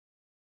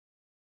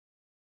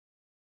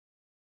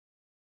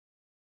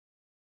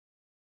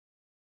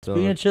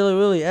Speaking of Chili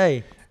Willy,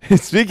 hey.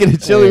 Speaking of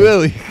Chili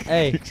Willy.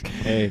 Hey.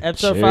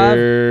 Episode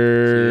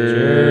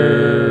Cheers.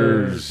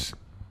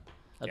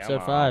 5.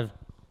 Episode 5.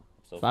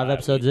 So 5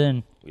 episodes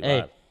in.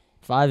 Hey,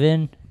 5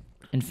 in.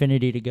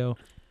 Infinity to go.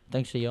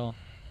 Thanks to y'all.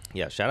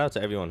 Yeah, shout out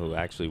to everyone who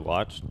actually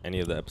watched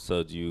any of the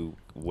episodes you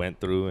went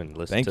through and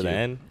listened to the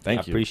end. Thank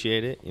I you.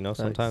 appreciate it. You know,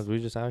 sometimes we're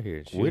just out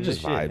here. We're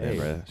just shooting vibing,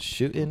 bro.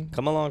 Shooting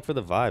Come along for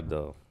the vibe,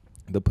 though.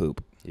 the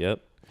poop.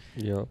 Yep.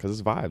 Yeah, Because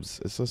it's vibes.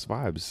 It's just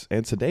vibes.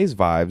 And today's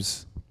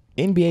vibes,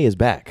 NBA is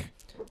back.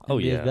 Oh,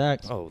 NBA's yeah. back.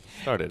 Oh,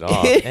 start it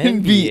off.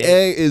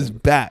 NBA is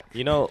back.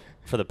 You know,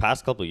 for the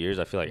past couple of years,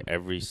 I feel like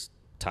every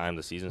time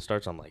the season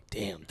starts, I'm like,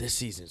 damn, this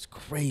season's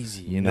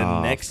crazy. And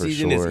Nah, the next for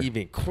season sure. is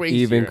even crazier.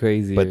 even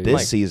crazier. But this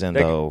Like, season,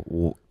 there-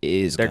 though,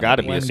 is there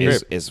gotta be a is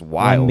script.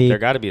 wild. Wemby. There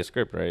got to be a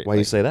script, right? Why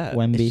you say that?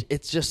 Wemby.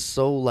 It's just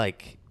so,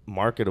 like,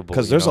 marketable.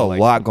 Because you there's know, a like,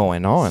 lot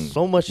going on.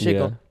 So much shit.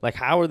 Yeah. Like,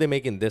 how are they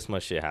making this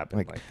much shit happen?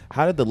 Like, Like,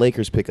 how did the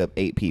Lakers pick up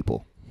 8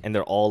 people? and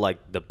they're all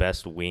like the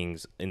best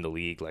wings in the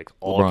league. Like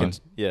all LeBron.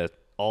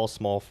 all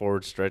small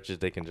forward stretches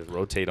they can just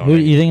rotate on. Who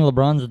any- you think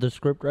LeBron's the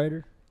script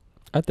writer?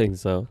 I think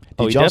so.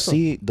 Oh, Did he y'all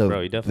definitely- see the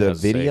bro, he definitely the has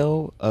a say.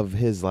 video of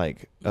his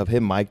of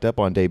him mic'd up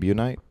on debut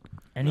night?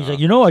 And he's like,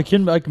 you know, I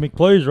can make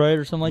plays, right,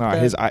 or something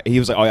like that. He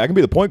was like, oh, I can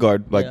be the point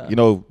guard. Like, Yeah. you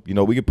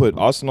know, we could put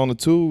Austin on the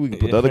 2, we can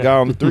put the other guy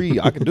on the 3.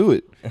 I can do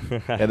it.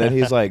 And then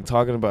he's like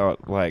talking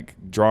about like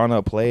drawing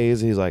up plays.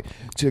 He's like,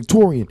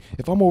 Torian,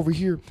 if I'm over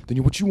here,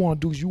 then what you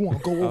want to do is you want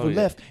to go over yeah.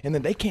 left, and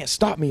then they can't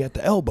stop me at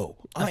the elbow.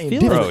 I am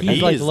feel different. like Bro,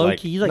 he's like he's low like-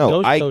 key. He's like No,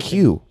 ghost IQ.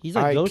 coaching. He's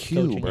like ghost IQ,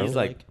 coaching. bro. He's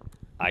like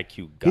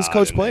IQ god. He's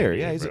coach in player. the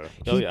Yeah, NBA, bro.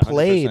 Oh, he yeah,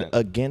 played 100%.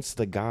 against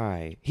the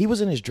guy. He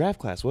was in his draft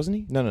class, wasn't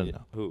he? No.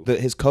 Who?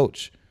 His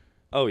coach.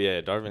 Oh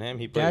yeah, Darvin Ham.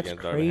 He played That's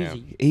against Darvin Ham.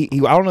 crazy.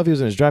 He I don't know if he was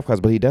in his draft class,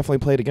 but he definitely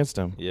played against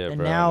him. Yeah, And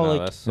bro. now, no, like,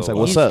 that's It's so like,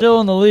 what's He's up?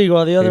 still in the league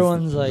while the other He's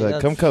one's like, like,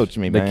 come that's- coach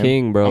me, The man.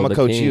 king, bro, I'm gonna the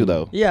coach you king.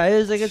 though. Yeah,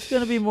 it's like it's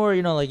gonna be more.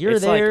 You know, like you're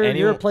It's like there, you're a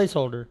anyone-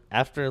 placeholder.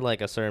 After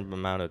like a certain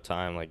amount of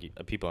time, like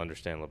people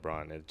understand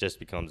LeBron. It just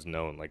becomes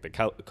known. Like the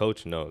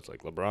coach knows.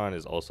 Like LeBron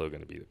is also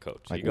going to be the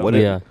coach. Like You go what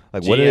there,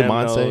 did what did GM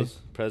Mon say? knows,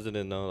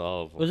 President knows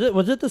all of them.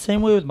 Was it the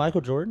same way with Michael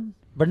Jordan?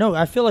 But no,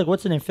 I feel like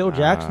what's the name? Phil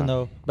Jackson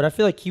though. But I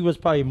feel like he was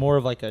probably more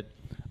of like a.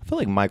 I feel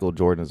like Michael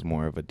Jordan is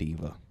more of a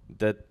diva.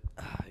 That,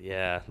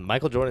 yeah,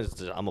 Michael Jordan is.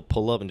 Just, I'm gonna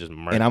pull up and just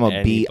murder. And I'm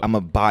anybody. a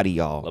body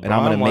y'all, and LeBron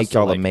I'm gonna wants make to,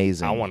 y'all like,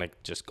 amazing. I want to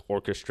just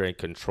orchestrate,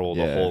 control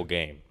the Yeah. whole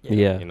game.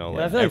 Yeah. You know, But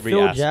I like feel like every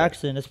Phil aspect.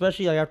 Jackson,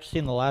 especially like after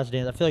seeing The Last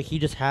Dance, I feel like he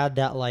just had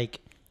that like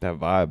that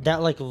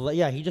vibe.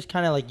 yeah, he just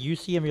kind of like you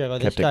see him, you're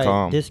like, oh, Kept it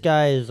calm. this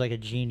guy is like a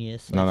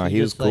genius. No, Like,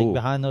 he was just, like, cool.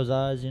 behind those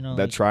eyes, you know.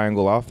 That like,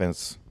 triangle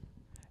offense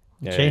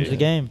Yeah, changed yeah. the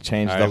game.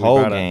 changed All the right, we whole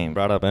brought game.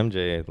 Brought up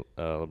MJ,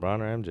 LeBron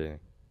or MJ?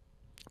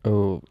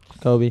 Oh,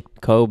 Kobe.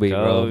 Kobe,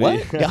 bro.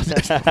 Kobe.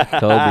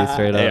 Kobe,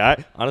 straight Hey,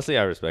 up. honestly,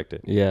 I respect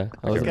it. Yeah,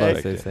 I was can about to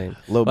respect say it. same.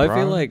 But I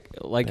feel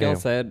LeBron? like Damn. y'all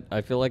said,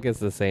 I feel like it's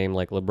the same.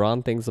 Like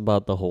LeBron thinks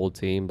about the whole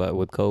team, but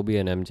with Kobe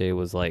and MJ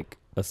was like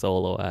a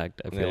solo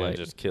act. I feel Yeah, like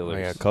just Oh, killers.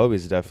 yeah,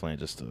 Kobe's definitely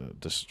just a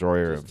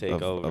destroyer Just of, take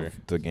of, over.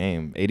 of the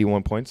game.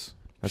 81 points.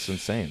 That's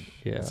insane.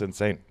 Yeah. That's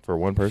insane for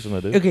one person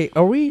to do. Okay,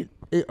 are we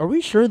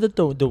sure that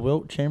the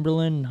Wilt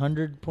Chamberlain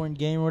 100-point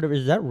game or whatever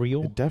is that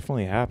real? It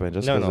definitely happened.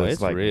 Just No, 'cause no, it's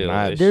it's like real.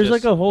 not. It's There's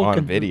just like a whole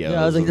on video.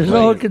 Yeah, I was like, It's there's a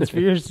like- whole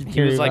conspiracy He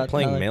theory. was like about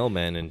playing how,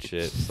 mailman and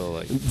shit. So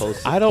like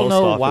post. I don't post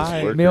know office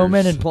why. workers.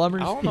 mailmen and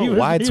plumbers. I don't He know was-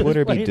 why he was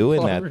Twitter be playing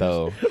doing that plumbers.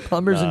 though.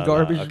 Plumbers and Nah,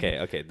 garbage.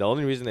 Okay. The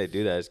only reason they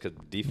do that is because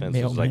defense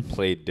was like Mailman.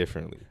 played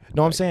differently.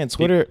 No, I'm Like, saying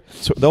Twitter.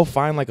 They'll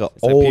find like an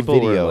It's like old people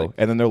were video, like-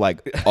 and then they're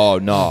like, "Oh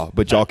no,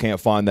 but y'all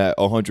can't find that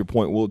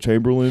 100-point Wilt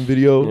Chamberlain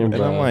video." Yeah, And I'm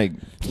bro. like,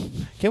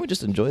 "Can't we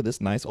just enjoy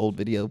this nice old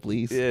video,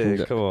 please?"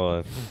 Yeah, come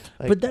on.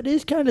 But that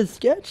is kind of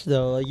sketch,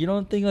 though. Like you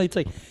don't think like it's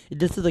like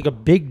this is like a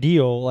big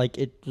deal. Like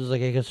it was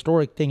like a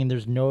historic thing, and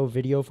there's no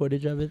video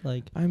footage of it.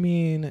 Like I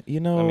mean,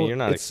 you know, I mean, you're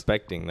not it's-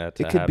 expecting that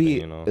to It could happen. be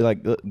You know.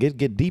 like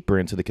get deeper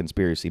into the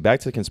conspiracy.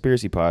 Back to the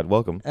conspiracy pod.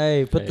 Welcome.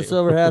 hey, put the Hey.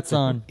 silver hats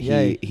on. He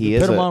Yay.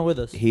 is Put them a- on with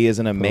us. He is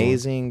an amazing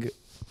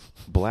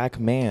black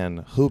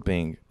man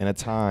hooping in a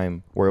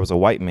time where it was a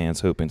white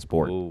man's hooping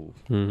sport. Ooh.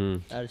 hmm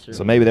That is true.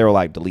 So maybe they were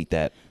like, delete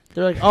that.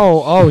 They're like,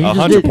 oh, he just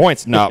 100 did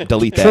points? No,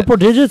 delete that. triple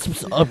digits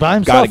by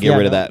himself. Gotta get Yeah,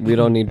 rid of no. that. We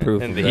don't need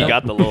proof. And of he that.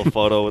 got the little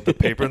photo with the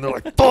paper, and they're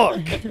like,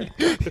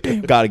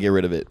 "Fuck." Gotta get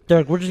rid of it. They're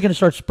like, we're just gonna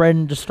start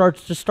spreading. Just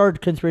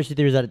start conspiracy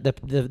theories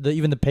that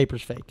even the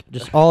paper's fake.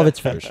 Just all of it's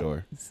For fake.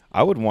 sure.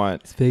 I would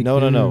want. fake No.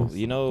 news.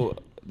 You know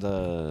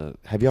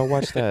have y'all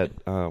watched that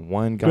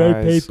one Great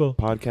guy's people.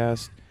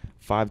 podcast,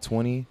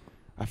 520?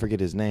 I forget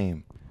his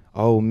name.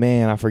 Oh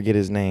man, I forget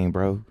his name,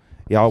 bro.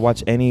 Y'all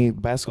watch any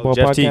basketball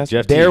Jeff podcast? Teague,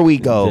 Jeff there Teague. we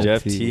go.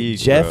 Jeff Teague. Teague.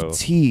 Jeff bro.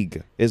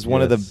 Teague is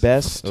one of the Yes.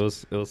 best.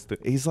 It was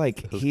He's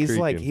like it was he's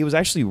like creaking. he was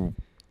actually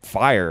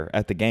fire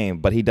at the game,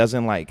 but he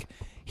doesn't like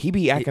he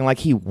be acting like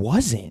he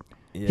wasn't.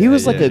 He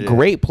was like a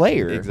great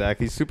player.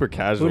 Exactly. He's super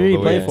casual did he the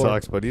way play he for?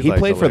 talks, but he's He like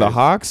played for the hilarious.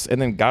 Hawks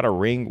and then got a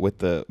ring with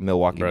the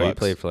Milwaukee Bro, Bucks. he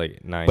played for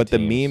like 9 But the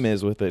teams. meme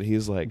is with it.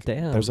 He's like,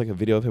 Damn. there's like a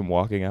video of him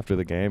walking after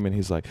the game, and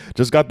he's like,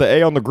 just got the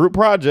A on the group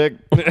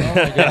project. Oh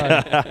my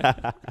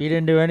god. He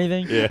didn't do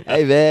anything. Yeah.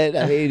 Hey man,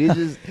 I mean, he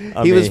just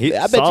I he mean, was. he's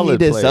I bet you he solid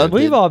did player. something.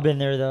 We've all been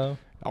there though.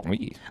 Oh,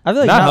 me. I feel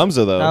like Not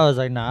Humza, though. I was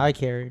like, nah, I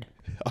carried.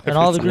 And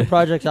all the group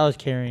projects I was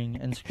carrying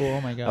in school.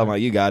 Oh my god. Oh my,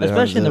 you got it.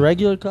 Especially in the Humza.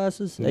 regular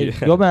classes. Hey, Yeah.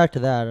 go back to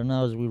that. I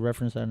know we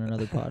referenced that in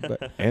another pod,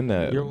 but And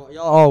you're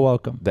all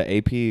welcome. the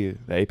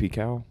AP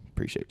Cal.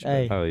 Appreciate you.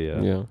 Hey. bro. Oh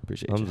yeah. Yeah.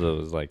 Appreciate you. Humza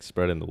was like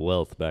spreading the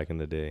wealth back in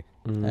the day.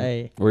 Mhm.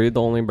 Hey. Were you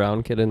the only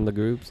brown kid in the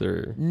groups,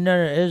 or? No,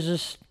 it was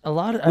just a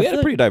lot of. We had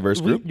a pretty diverse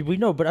group. We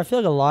know, but I feel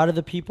like a lot of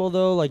the people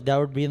though, like that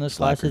would be in those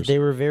classes, Slackers. they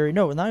were very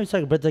not even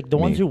slackers, but like the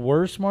ones Me. who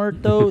were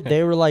smart though,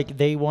 they were like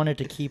they wanted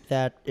to keep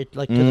that it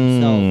like to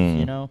themselves,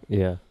 you know?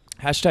 Yeah.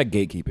 Hashtag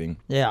gatekeeping.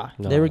 Yeah,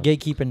 No. they were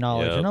gatekeeping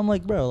knowledge, Yep. and I'm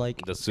like, bro,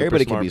 like, The super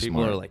Everybody can smart be people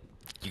smart. are like,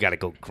 you gotta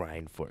go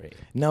grind for it.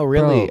 No,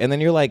 really. Bro. And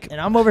then you're like,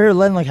 and I'm over here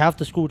letting like half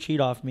the school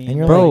cheat off me. And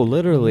you're Bro, like,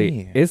 literally,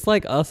 man. it's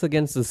like us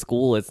against the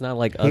school. It's not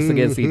like us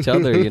against each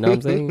other. You know what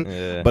I'm saying?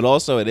 Yeah. but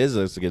also it is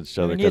us against each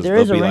I other. mean, yeah, 'cause there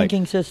is they'll a be like,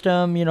 ranking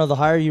system. You know, the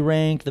higher you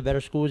rank, the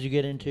better schools you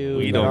get into,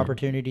 We the better don't-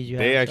 opportunities you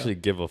have. They and actually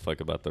give a fuck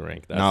about the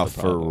rank. That's Nah, the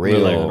for problem.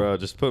 real. We're like, bro,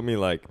 just put me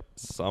like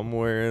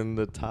somewhere in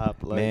the top,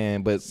 like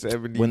man, but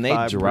 75%. when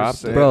they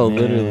dropped, Bro, man,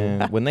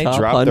 literally. when they Top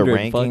dropped the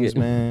 100, fuck rankings, it.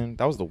 man,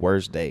 that was the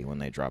worst day when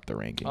they dropped the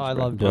rankings. Oh, I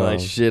bro. loved They're it. like,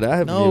 shit, I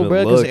haven't No, even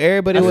bro, because looked.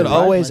 everybody I would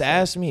surprised always myself.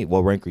 ask me, "What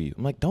rank are you?"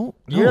 I'm like, "Don't."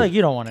 You're no. like,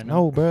 you don't want to know.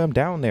 No, bro, I'm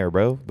down there,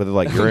 bro. But they're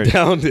like, "You're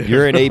down there,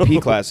 you're in bro. AP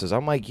classes."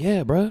 I'm like,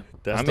 "Yeah, bro.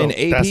 That's I'm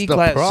the- in that's AP the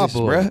classes,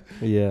 problem. bro."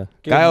 Yeah.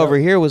 Dude, Guy no. over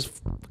here was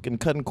fucking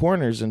cutting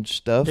corners and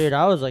stuff. Dude,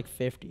 I was like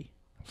 50.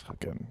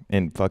 Fucking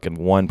in fucking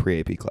one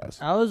pre-AP class.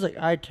 I was like,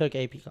 I took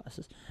AP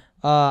classes.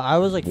 I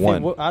was like,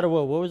 One. out of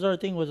what was our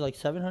thing? Was it like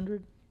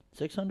 700?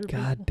 600?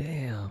 God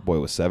damn. Boy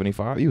was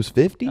 75. He was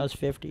 50. I was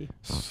 50.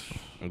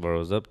 Bro, it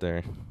was up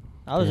there.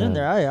 I was Yeah. in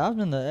there. I was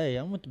in the A.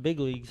 I'm with the big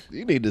leagues.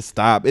 You need to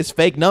stop. It's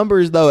fake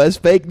numbers though. That's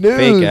fake news.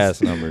 Fake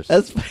ass numbers.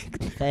 That's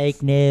fake.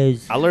 Fake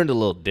news. I learned a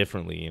little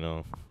differently, you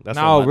know. That's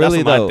No, what really,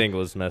 that's what though. my thing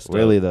was messed up.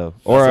 Really though.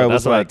 That's Or what, I that's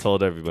was what like, I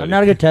told everybody. I'm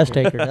not a good test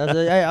taker.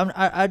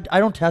 I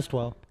don't test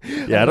well.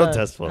 Yeah, I don't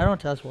test well. I don't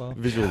test well.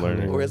 Visual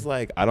learning. or it's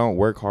like I don't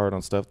work hard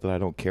on stuff that I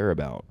don't care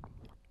about.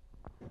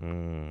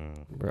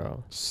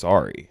 Bro.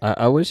 Sorry.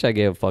 I wish I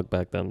gave a fuck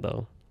back then,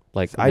 though.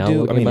 Like, I now do. I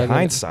looking mean, back at it-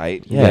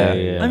 hindsight. Yeah,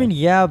 Yeah. yeah. I mean,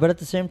 yeah, but at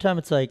the same time,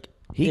 it's like,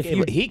 He if gave,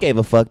 you, he gave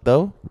a fuck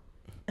though.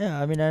 yeah,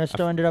 I mean, I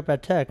still ended up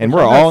at Tech. And which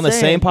we're I'm not all on the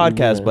same saying-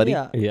 podcast, Yeah. buddy.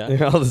 Yeah.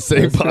 Yeah. All the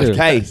same That's true. podcast.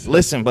 Hey,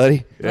 listen,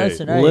 buddy.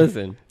 Listen, hey,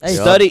 Listen.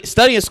 Hey,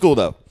 Study in school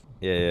though.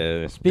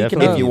 Yeah. Speaking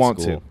Definitely of- If you in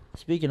want school. to.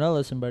 Speaking of,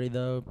 listen, buddy,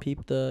 though,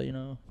 peep the,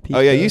 peep Oh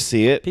yeah, the, you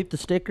see it. peep the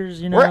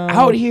stickers, you know. We're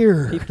out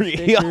here. Peep the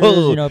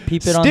stickers,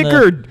 peep it on the.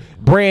 Sticker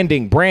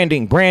branding.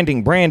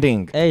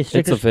 Hey,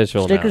 stickers.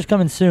 official Stickers now.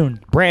 coming soon.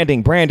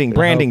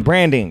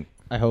 Branding.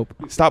 I hope.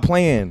 Stop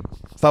playing.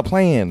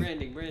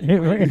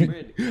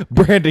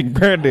 Branding.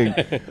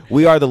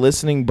 We are the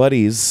listening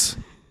buddies,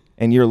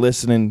 and you're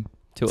listening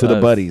to the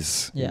us.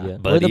 buddies. Yeah, Yeah.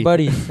 we're the Buddy.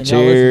 buddies. and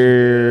y'all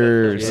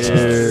listen.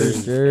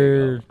 Cheers.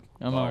 Cheers.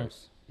 Come on.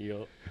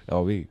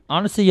 Oh, we.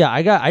 Honestly, yeah,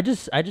 I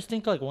just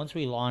think like once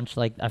we launch,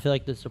 like I feel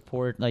like the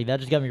support, like that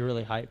just got me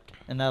really hyped,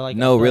 and that like I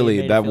No, feel like it really,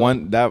 made it that feel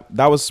one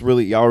that was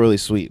really y'all really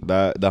sweet.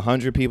 The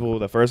 100 people,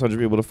 the first 100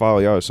 people to follow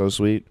y'all are so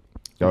sweet.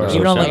 Y'all are like, so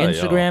even on like shout out,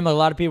 y'all. Instagram, a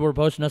lot of people were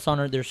posting us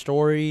on their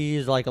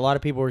stories. Like a lot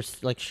of people were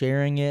like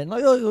sharing it. And,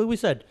 like we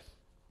said,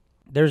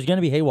 there's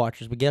gonna be hate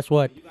watchers, but guess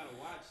what?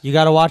 You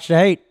gotta watch the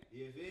hate.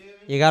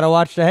 You gotta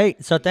watch the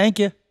hate. So thank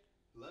you.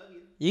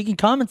 You can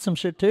comment some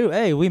shit too.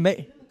 Hey, we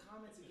may.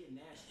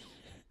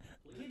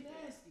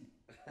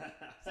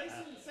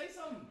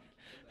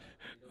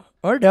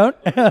 Or don't.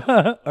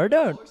 Or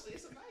don't.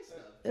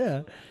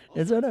 Yeah.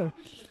 It's whatever.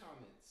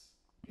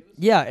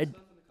 Yeah.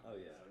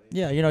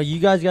 Yeah, you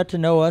guys got to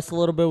know us a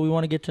little bit. We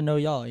want to get to know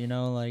y'all,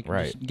 like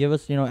Right. just give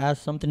us,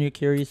 ask something you're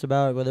curious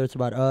about, whether it's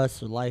about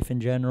us or life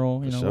in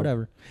general, sure.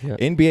 whatever. Yeah.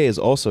 NBA is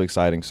also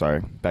exciting. Sorry,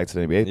 back to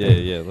the NBA. Yeah,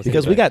 thing. yeah. let's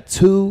Because get we back. got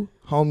two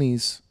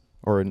homies,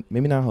 or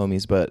maybe not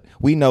homies, but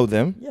we know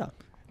them. Yeah.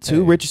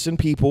 Two Hey. Richardson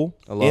people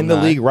in the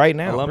Alumni. league right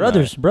now.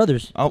 Alumni.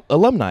 Brothers.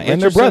 Alumni and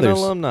their Richardson brothers.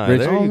 alumni. Rich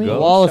There you homie. go.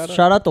 Wallace,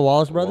 shout out the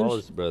Wallace brothers.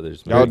 Wallace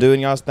brothers. Y'all man. doing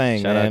y'all's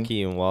thing, Shout man. out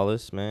Key and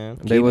Wallace, man.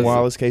 They Keaton was-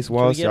 Wallace, Case Can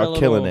we Wallace, get a y'all little-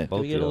 killing it. Can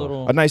we get a Both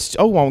little? A nice.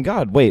 Oh my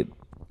God! Wait,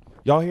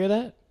 y'all hear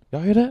that?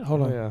 Y'all hear that?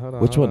 Hold on.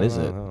 hold Which one is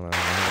it?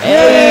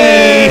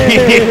 Hey,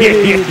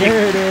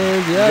 there it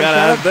is. Yeah,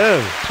 Gotta have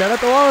them. shout out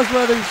the Wallace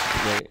brothers.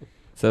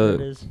 So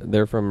There it is.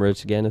 they're from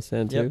Rich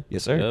Ganistan too. Yep.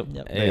 Yes, sir. Yep.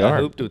 Yep. Hey, They I are.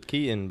 hooped with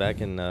Keaton back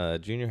in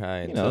junior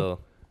high You know. until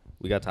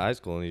we got to high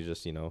school, and he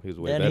just, he was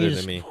way Then better he than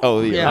just- me. Oh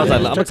Yeah, I was yeah, like, he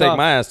I'm gonna took take off.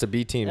 my ass to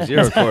B team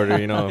 0 quarter.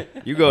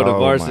 You go to Oh my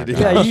varsity,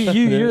 God. Yeah,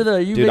 you're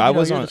the Dude, I you're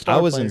was the on. star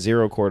I was player. in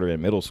 0 quarter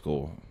in middle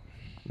school.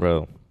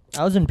 bro.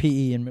 I was in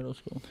PE in middle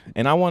school.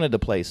 And I wanted to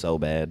play so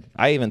bad.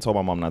 I even told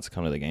my mom not to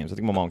come to the games. I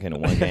think my mom came to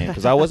one game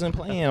because I wasn't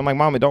playing. I'm like,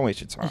 Mommy, don't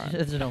waste your time.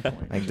 There's no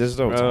point. Like, there's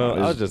no Bro,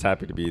 time. I was just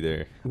happy to be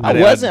there. I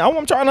wasn't.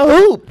 I'm trying to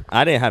hoop.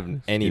 I didn't have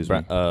any Excuse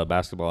me.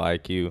 basketball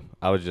IQ.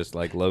 I was just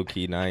like low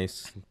key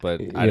nice,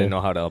 but I didn't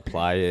know how to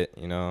apply it.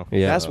 You know.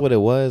 Yeah. That's what it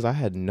was. I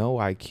had no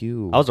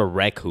IQ. I was a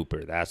rec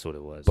hooper. That's what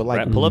it was. But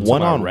like pull up to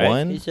one my on rec. He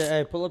one, said,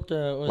 "Hey, pull up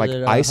to like Huff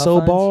ISO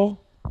Hines?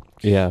 ball.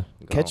 Yeah.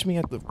 Catch me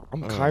at the.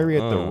 I'm Kyrie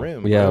at the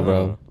rim. Yeah,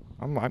 bro.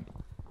 I'm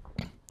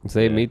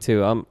Say Yeah. me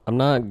too. I'm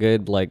not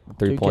good like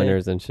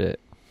 3-pointers and shit.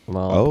 I'm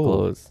all Oh.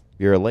 close.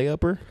 You're a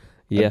layupper.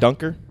 Yeah. A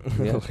dunker.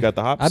 Yeah. You got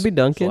the hops. I'd be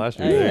dunking. Slash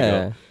me, there you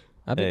Yeah. go.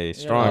 I'd be, Hey,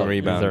 strong Oh,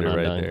 these are rebounder not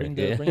right done. there. Bring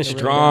the- Yeah. bring the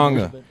Strong.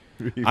 rebounders,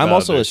 but- I'm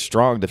also a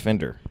strong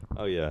defender.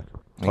 Oh yeah.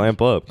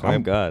 Clamp up.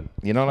 Clamp God.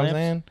 You know what I'm Clamps?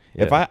 saying?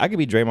 Yeah. If I could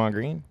be Draymond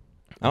Green,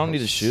 I don't need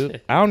to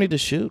shoot. I don't need to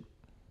shoot.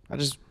 I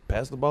just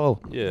pass the ball.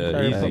 Yeah,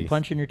 Sorry, easy.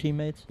 punching your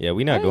teammates. Yeah,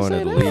 we not going to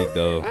the league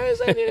though.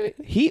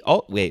 He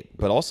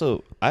but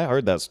also I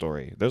heard that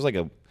story. There's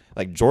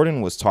like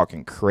Jordan was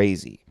talking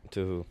crazy. To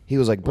who? He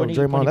was like, bro, When he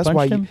Draymond, that's punched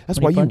why him? that's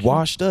When why he you punched him?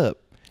 washed up.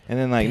 And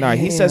then like, nah,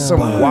 he said some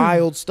Damn.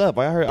 wild stuff.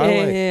 I heard.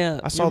 Yeah.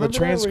 I saw You the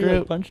remember that where he,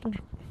 like, transcript. punched him?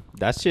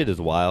 That shit is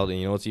wild, and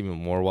you know what's even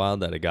more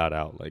wild? That it got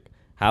out. Like,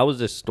 how was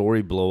this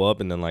story blow up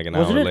and then like an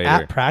Wasn't hour it later?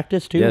 at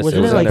practice too? Yes, Wasn't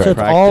it was it like at so? It's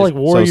practice. all like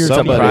Warriors. So Some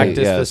somebody- practice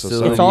yeah, so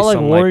facility. It's all like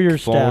some, Warrior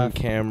phone staff.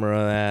 camera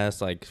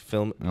ass like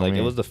film. I Like it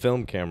mean- was the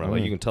film camera.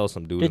 Like you can tell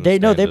some dude. Did in they the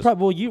know? stand They just-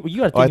 probably. Well, you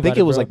got to think Oh, I about think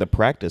it was bro. like the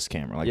practice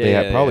camera. Like Yeah, they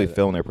had yeah, probably yeah.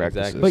 filmed their practices.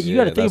 Exactly. But you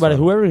got to Yeah, think that's about it.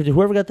 what-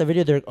 Whoever got the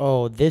video, they're like,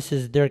 oh, this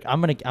is. They're like,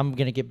 I'm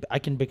gonna get. I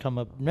can become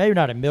a maybe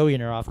not a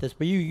millionaire off this,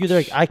 but you're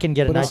like, I can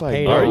get a But nice it's like,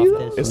 payday are off you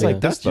this. though? It's Yeah.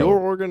 like That's this though. your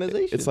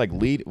organization. It's like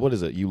lead. What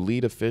is it? You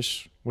lead a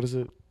fish. What is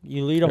it?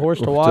 You lead a horse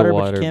to To water, but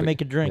water, you can't but-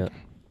 make it drink. yeah.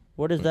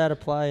 What does that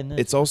apply in this?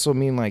 It's also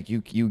mean like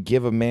you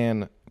give a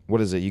man.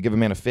 What is it? You give a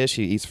man a fish,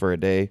 he eats for a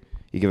day.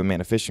 You give a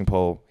man a fishing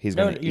pole, he's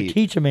no, gonna you eat.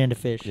 teach a man to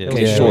fish. Yeah. He'll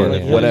Okay, Yeah, sure, yeah,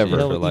 yeah. whatever,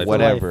 he'll eat for life.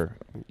 whatever.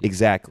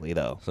 Exactly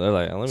though. So they're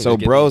like, let me So just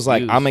get bro's these like,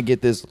 views. I'm gonna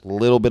get this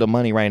little bit of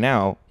money right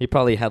now. He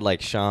probably had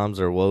like Shams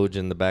or Woj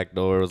in the back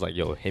door. It was like,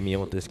 yo, hit me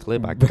up with this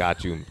clip. I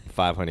got you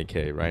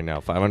 500K right now.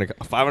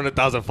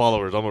 500,000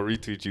 followers. I'm gonna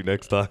retweet you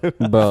next time.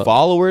 Bro,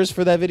 Followers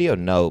for that video?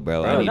 No,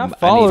 bro. Bro, not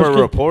followers. for Just-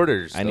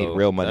 reporters. I need though.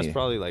 real money. That's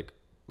probably like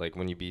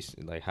when you be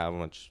like how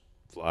much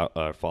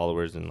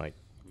followers and like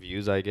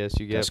views I guess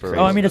you get. That's for crazy.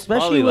 Oh, I mean, that's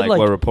especially probably with, like what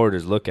like-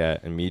 reporters look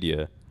at in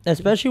media.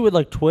 Especially with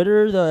like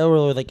Twitter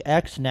or like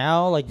X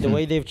now, like Hmm. the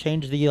way they've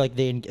changed like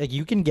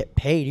you can get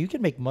paid, you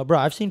can make bro.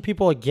 I've seen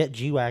people like get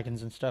G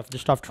wagons and stuff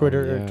just off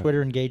Twitter yeah. or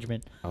Twitter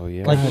engagement. Oh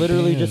yeah. Like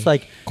literally just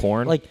like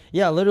corn. like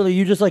yeah, literally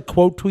you just like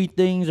quote tweet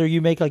things or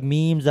you make like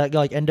memes that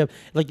like end up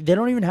like they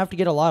don't even have to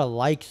get a lot of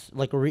likes.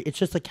 Like it's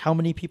just like how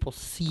many people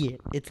see it.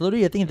 It's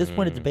literally I think at this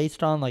point it's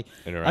based on like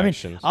I mean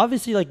Interactions.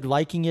 obviously like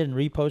liking it and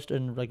repost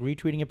and like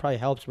retweeting it probably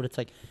helps, but it's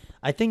like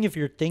I think if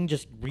your thing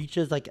just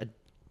reaches like a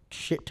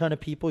shit ton of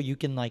people, you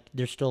can like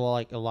there's still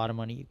like a lot of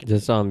money you can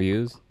just on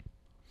views.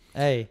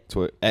 hey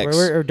X.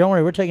 don't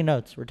worry, we're taking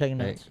notes,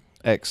 notes.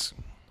 X.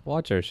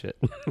 Watch our shit.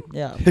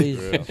 Yeah, please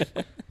real.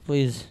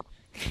 please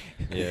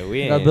Yeah,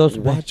 we Got ain't. bills-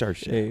 Watch our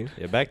shit.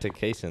 Yeah, back to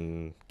Case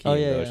and Keem, Oh,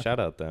 yeah, though. yeah. Shout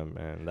out them,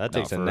 man. That No,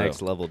 takes a for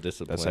next real. level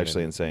discipline. That's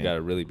actually and insane. You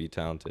gotta really be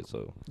talented.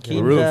 So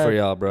Keem's we're rooting at- for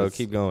y'all, bro. That's-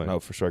 Keep going. No,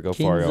 for sure. Go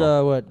far, Keen's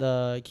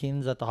y'all.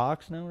 Keen's at the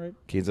Hawks now, right?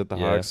 Keys at the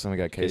Yeah. Hawks, and we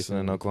got Kaysen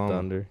in Oklahoma.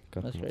 Thunder.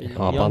 That's right.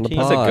 Hop Young on the team.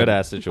 That's a pod. good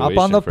ass situation.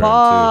 Up on the for him,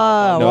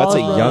 pod. No, that's a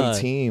Well young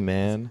done. team,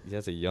 man. too.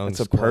 That's a young. It's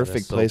a squad. perfect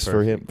That's so place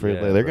for him. perfect. For,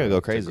 Yeah, they're bro, gonna go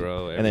to crazy.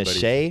 grow. And then Everybody-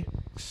 Shea.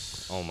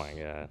 Oh my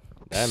god,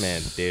 that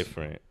man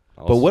different.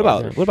 But what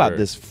Also, about for sure.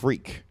 this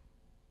freak,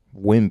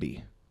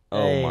 Wimby?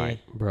 Oh my. Hey.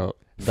 Bro,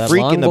 that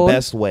Freak long in the boy?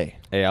 best way.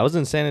 Hey, I was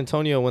in San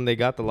Antonio when they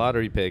got the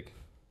lottery pick.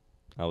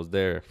 I was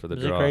there for the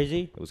Was it draw.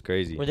 crazy? It was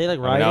crazy. Were they, like,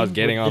 I mean, I was riding?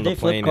 getting Did on they the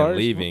flip plane cars? and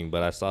leaving,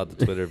 but I saw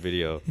the Twitter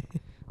video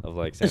of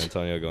like San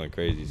Antonio going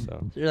crazy. So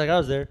So you're like I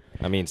was there.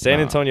 I mean, San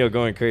Nah. Antonio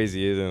going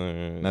crazy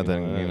isn't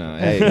Nothing, You know,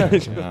 Hey, but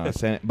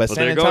But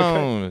San they're going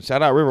Antonio.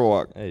 Shout out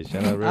Riverwalk. Hey,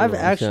 shout out. I've Riverwalk.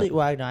 actually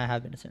well no, I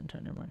have been to San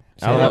Antonio. Never mind.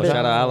 Alamo, I've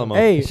shout out Alamo.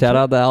 Hey, Shout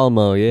out the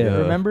Alamo, yeah. Yeah.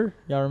 remember?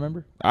 Y'all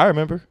remember? I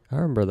remember. I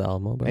remember the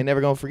Alamo, bro. Ain't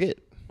never gonna forget.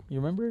 You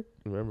remember it?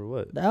 Remember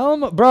what? The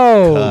Alamo,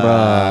 bro.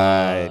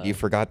 God, you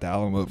forgot the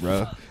Alamo,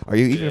 bro. Are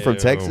you even from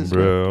Texas,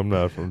 bro? I'm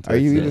not from Texas. Are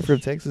you even from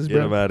Texas,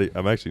 Yeah, bro?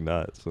 I'm actually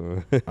not.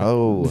 So.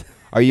 Oh,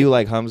 are you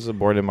like Humza,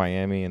 born in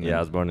Miami? And Yeah, I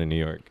was born in New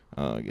York,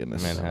 oh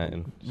goodness,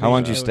 Manhattan. How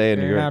long did you stay in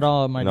New Airing York? out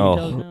all of my No,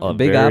 details now? a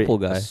Big very- Apple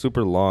guy. a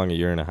super long, a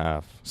year and a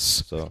half.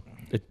 So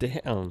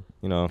Damn.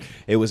 you know,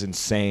 It was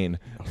insane.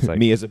 it's like,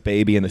 Me as a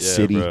baby in the yeah,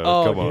 city. bro,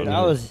 Oh, come dude, on.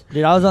 I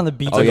was on the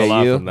beach. Oh, Took yeah, a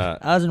lot you? from that.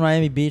 I was in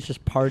Miami Beach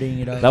just partying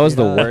it up. That was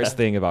dude. the worst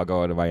thing about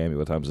going to Miami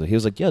with Humza. He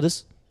was like, "Yo,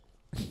 this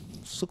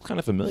looks kind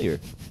of familiar."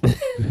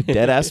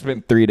 Deadass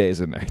spent 3 days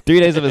in there. 3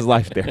 days of his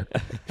life there.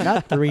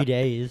 Not 3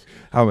 days.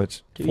 How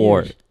much? 2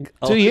 4. years.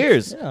 2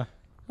 years. Yeah.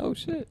 Oh,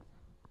 shit.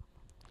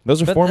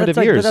 Those are But formative that's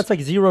like, years. But that's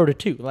like 0 to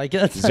 2. Like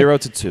that's 0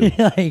 to 2.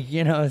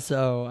 like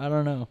so I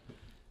don't know.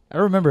 I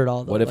don't remember it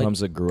all. Though. What if like,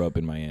 Humza grew up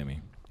in Miami?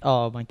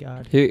 Oh my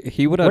God.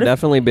 He would have What if-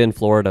 definitely been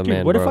Florida Dude,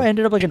 man. what if bro. I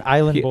ended up like an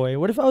island He- boy?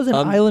 What if I was an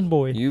island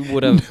boy? You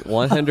would have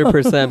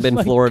 100% been Oh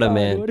my Florida God,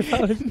 man. What if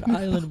I was an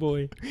island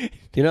boy?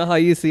 You know how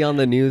you see on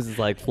the news is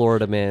like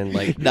Florida man,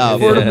 like No,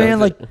 Florida yeah. man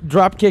like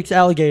drop kicks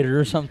alligator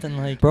or something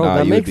like. bro, Nah,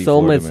 that you would makes be so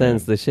Florida much man.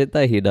 sense. The shit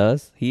that he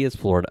does, he is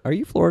Florida. Are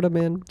you Florida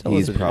man? Tell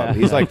He's us. probably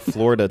he's like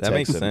Florida That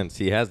makes Texan. sense.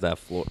 He has that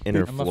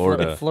inner I'm a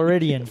Florida.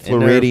 Floridian.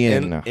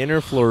 Floridian.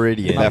 Inner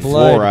Floridian. My That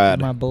blood.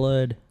 fluoride. My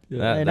blood.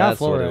 That- Hey, not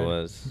that's what it fluoride.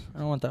 was. I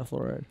don't want that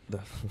fluoride. The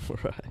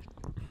fluoride.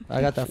 I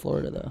got that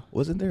Florida though.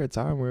 Wasn't there a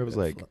time where it was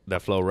like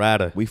That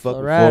Florida. we fuck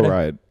with Fluoride.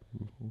 fluoride?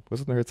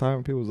 Wasn't there a time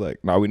when people was like,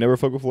 "Nah, we never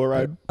fuck with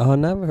fluoride"? Oh, I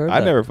never heard I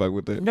that. never fuck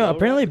with it. No,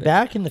 apparently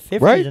back in the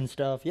 50s Right? and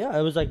stuff, yeah,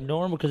 it was like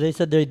normal because they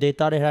said they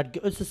thought it had.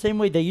 It's the same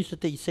way they used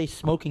to say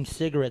smoking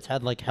cigarettes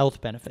had like health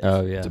benefits.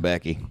 Oh yeah.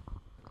 Tobacco.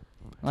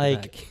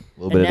 Like,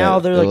 A little and bit now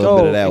of that, they're a like, little oh,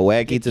 bit of that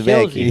wacky it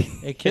kills you.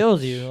 tobacco. It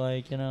kills you,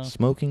 like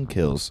Smoking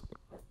kills.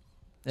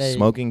 Hey,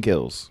 Smoking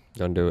kills.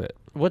 Don't do it.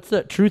 What's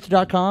the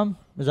truth.com?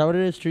 Is that what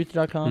it is?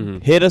 Truth.com.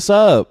 Mhm. Hit us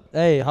up.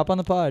 Hey, hop on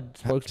the pod,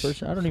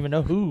 spokesperson. I don't even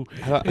know who.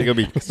 They're gonna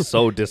be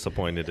so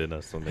disappointed in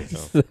us when they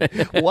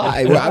come.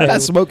 Why? Well, I'm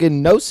not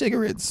smoking no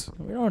cigarettes.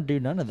 We don't do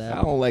none of I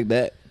that. don't like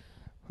that.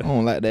 I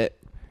don't like that.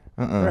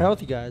 We're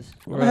healthy guys.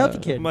 I'm a healthy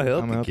kid. I'm a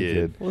healthy, I'm a healthy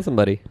kid. Listen,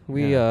 buddy,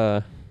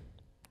 we're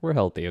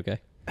healthy, okay?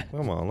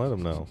 Come on, let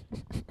them know.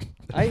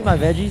 I eat my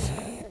veggies.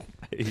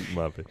 I eat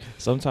my bitch.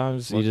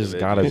 Sometimes you Fuck just the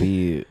gotta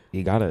veggies.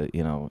 you gotta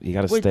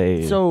Wait,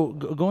 stay so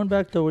going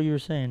back to what you were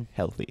saying,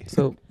 healthy.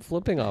 So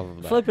flipping off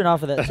of that. flipping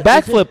off of that. so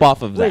Backflip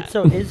off of Wait, that.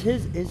 so is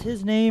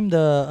his name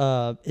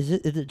the is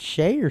it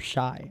Shay or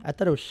Shy? I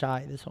thought it was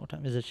Shy this whole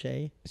time. Is it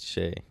Shay? It's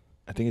Shay.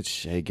 I think it's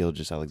Shea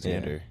Gilgis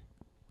Alexander.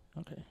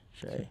 Okay,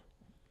 Shay.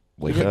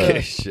 Wake Yeah. up.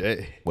 Okay,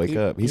 Shay. Wake He-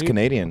 up. He's he-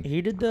 Canadian.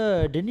 He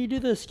didn't he do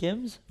the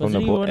Skims? From Wasn't the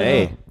he bo- one of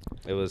hey,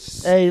 It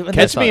was. the, hey, when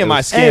catch they, me in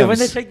my hey, when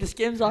they Skims. take the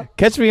Skims off.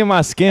 Catch me in my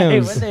Hey,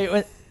 Skims.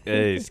 when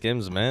Hey,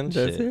 Skims, man.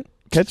 That's Shit. it.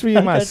 Catch me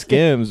in my That's it.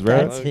 Skims, bro.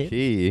 That's it.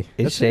 Key.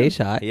 Is Shay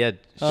shy? He had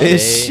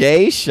Is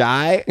Shay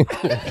shy?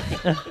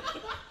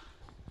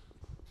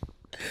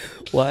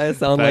 Why it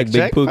sound Fact like Big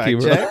check, Pookie, fact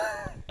bro? check.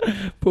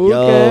 Pookie,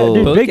 Yo.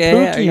 dude, Big Pookie,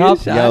 are Pookie, you hop,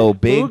 shy? Yo,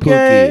 Big Pookie,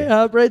 Pookie.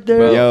 hop right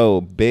there.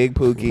 Yo, Big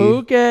Pookie.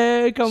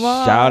 Pookie, come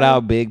on. Shout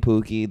out Big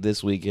Pookie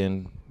this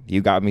weekend.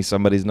 You got me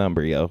somebody's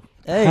number, yo.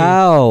 Hey,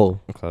 How?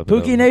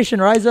 Pookie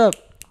Nation, rise up.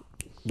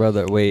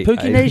 Brother, wait.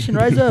 Pookie Nation,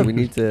 rise up. We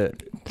need to.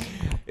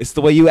 It's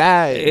the way you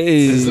act.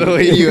 Hey. It's the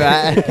way you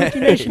act. Pookie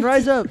Nation,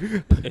 rise up.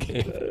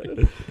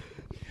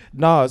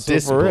 No, so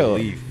for real.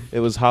 Disbelief. It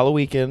was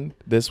Halloween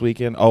this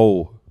weekend.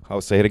 Oh,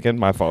 I'll say it again.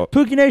 My fault.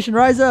 Pookie Nation,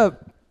 rise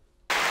up.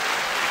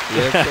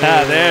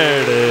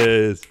 There it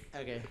is.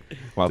 Okay.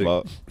 My Took-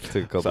 fault. Took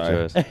a couple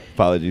Sorry. tries.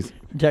 Apologies.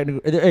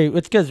 Technical. Hey,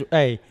 it's because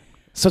hey,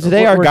 So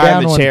today We're- our we're guy in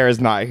down the one. chair is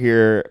not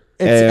here,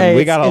 it's and hey,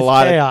 we it's- got a it's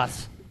lot of.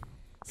 chaos.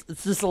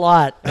 It's just a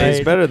lot. It's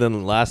Hey, better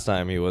than last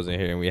time he wasn't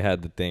here and we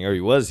had the thing, or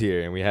he was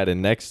here and we had it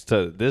next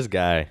to this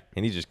guy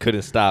and he just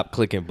couldn't stop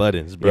clicking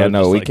buttons, bro. Yeah,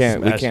 no, Just, we like,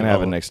 can't. We smashing can't have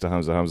all it of next to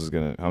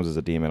Humza. Humza's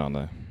a demon on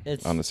the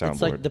It's on the It's like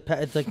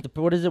soundboard. it's like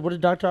the what is it? What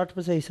did Dr.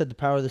 Octopus say? He said the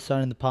power of the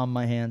sun in the palm of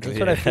my hands. That's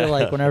what I feel Yeah.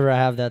 like whenever I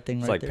have that thing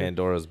It's right like there.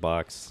 Pandora's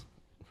box.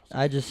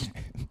 I just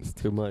It's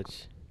too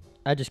much.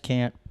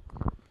 can't.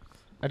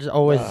 I just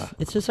always.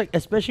 It's just like,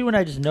 especially when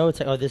I just know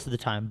it's like, oh, this is the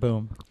time.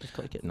 Boom, just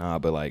click it. Nah,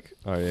 but like,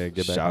 Oh yeah,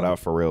 get back shout on. out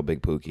for real,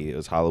 Big Pookie. It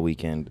was Halloween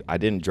weekend. I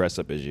didn't dress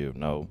up as you.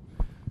 No.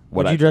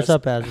 What'd you dress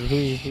up as? Who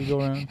you go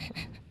around?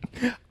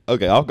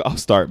 Okay, I'll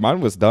start. Mine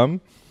was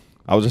dumb.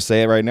 I'll just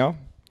say it right now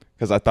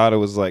because I thought it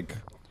was like.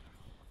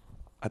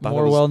 I thought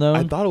More it was, well-known?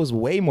 I thought it was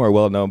way more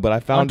well known, but I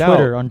found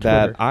Twitter, out on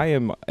that Twitter. I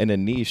am in a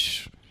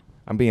niche.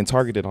 I'm being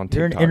targeted on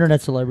You're TikTok. an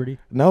internet celebrity.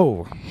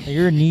 No,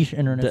 You're a niche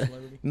internet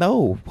celebrity.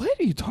 no. What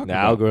are you talking The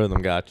about?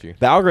 algorithm got you.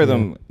 The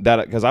algorithm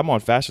that because I'm on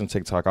fashion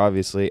TikTok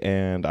obviously,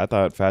 and I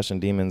thought Fashion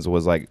Demons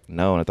was like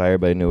known. I thought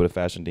everybody knew what a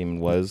fashion demon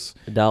was.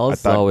 Dallas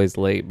is thought- always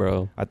late,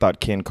 bro. I thought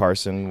Ken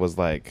Carson was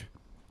like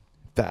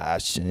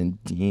fashion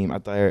demon. I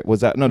thought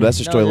was that no, that's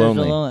just Joy there's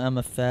a Lonely. I'm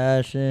a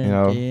fashion You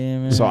know,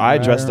 demon. So I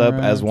dressed up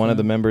right as one of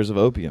the around members of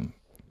Opium.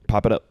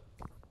 Pop it up.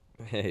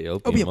 Hey,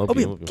 opium.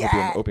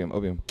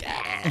 Opium.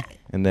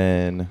 And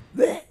then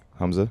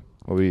Humza,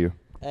 what were you?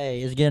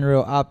 Hey, it's getting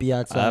real oppy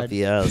outside.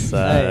 Happy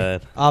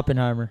outside. Hey,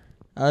 Oppenheimer.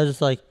 I was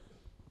just like,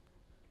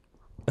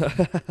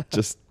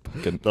 Just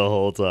fucking, The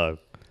whole time.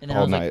 and then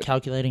All I was like night.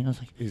 calculating. I was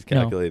like, He's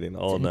no, calculating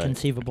all it's night.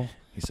 inconceivable.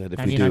 he said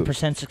if we do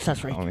 99%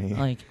 success rate. I mean,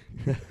 Like,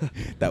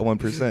 that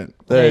 1%.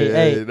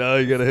 Hey, now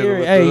you gotta hit here, him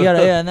with hey, the- you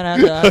gotta, yeah, and then I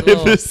had the, I had the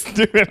little, Just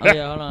doing oh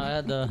yeah, hold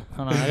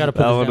on, I gotta put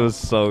That this one down. was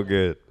so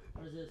good.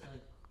 What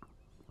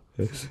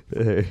is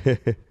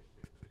this, like,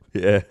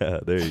 Yeah,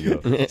 there you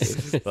go.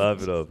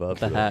 Pop it up. Pop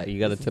The it up. hat, you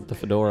gotta tip the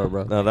fedora,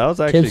 bro. No, that was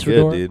actually Kids good,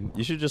 fedora. dude.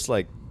 You should just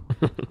like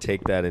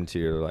take that into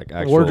your like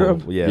actual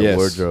Wardrobe? Yeah, Yes,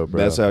 wardrobe,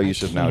 bro. That's how you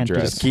should now can't do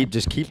dress.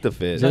 just keep the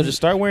fit. No, just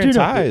start wearing Dude,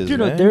 no, ties, dude,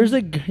 no, man. there's a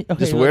okay,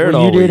 Just like wear it what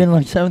all you did week. in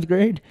like 7th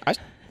grade.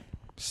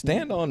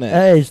 Stand on that.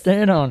 Hey,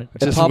 stand on it.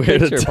 Just pop wear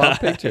the picture, pop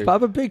tie. picture.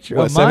 Pop a picture.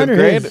 What, Mine 7th or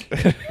grade? his?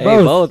 Hey,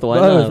 both, why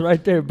not?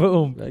 right there.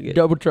 Boom. Okay.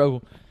 Double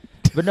trouble.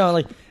 But no,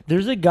 like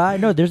there's a guy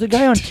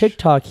on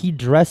TikTok. He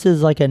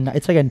dresses like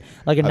it's like a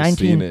I've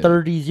seen it.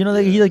 1930s. You know,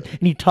 like he and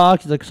he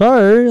talks. He's like,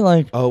 sorry,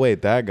 like. Oh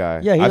wait, that guy.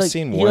 Yeah, I've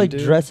seen one. He like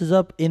dude. dresses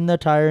up in the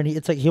tire, and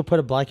it's like he'll put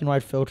a black and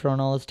white filter on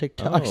all his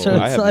TikToks. Oh, so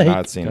it's I have like,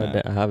 not seen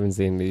that. I haven't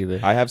seen it either.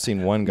 I have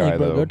seen one guy like,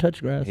 bro, though. go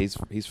touch grass.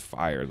 He's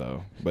fire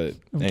though. But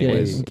I'm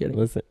anyways, I'm kidding.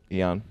 Listen,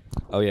 Eyan.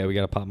 Oh yeah, we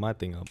gotta pop my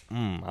thing up.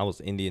 I was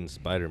Indian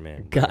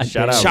Spider-Man. God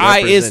Shout damn. out. Chai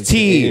is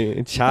tea.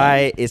 representation.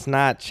 Chai. It's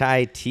not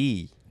chai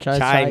tea. Chai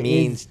Chai is-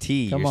 means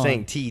tea. come You're on.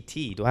 saying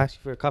tea. Do I ask you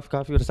for a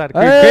coffee with a side of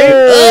cream?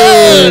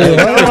 Hey!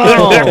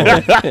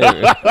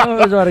 I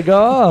was about to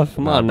go off.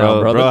 come on now,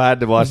 bro. brother. Bro, I had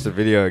to watch the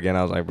video again.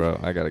 I was like, bro,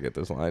 I gotta get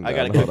this line. I down.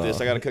 gotta cook Hold this.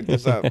 on. I gotta cook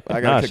this up. I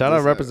gotta Nah, cook shout this out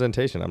up.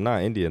 representation. I'm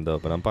not Indian though,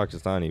 but I'm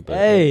Pakistani. But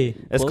Hey,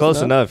 it's Close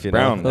close enough, you know.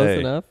 Brown. Close Hey.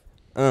 enough.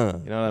 You know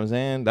what I'm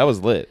saying? That was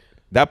lit.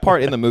 That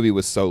part in the movie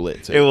was so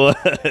lit too. It was,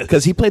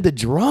 Because he played the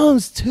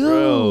drums too.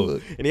 bro,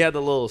 and he had the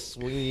little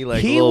swingy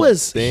like. he little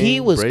was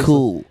thing, bracelet.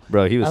 cool.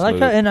 bro. He was. I like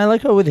smooth. how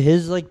like how with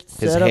his like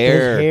His setup,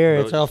 hair. his hair,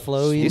 Bro, it's all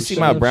flowy. You and see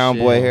stuff. my brown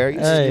boy Shit. hair? You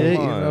Hey, see it?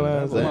 Come You on, know what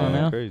I'm come on saying?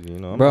 now. Crazy, you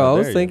know. I'm Bro, not I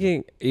was there yet.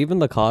 thinking even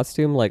the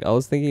costume. Like I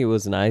was thinking it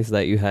was nice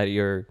that you had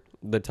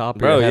the top of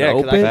Bro, your head yeah,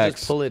 'cause I open. could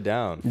just pull it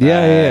down.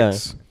 Yeah.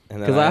 Facts. And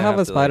then Because I have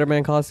a to,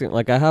 Spider-Man costume.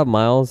 Like I have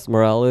Miles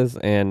Morales,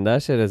 and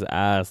that shit is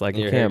ass. Like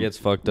Your you hair can't. gets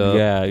fucked up.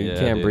 Yeah, you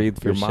can't dude. breathe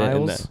for Your shit.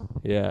 in Miles? that.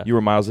 Yeah, You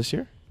were Miles this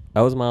year?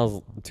 I was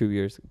Miles 2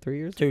 years, 3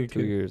 years, Two.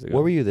 2 years ago.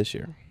 What were you this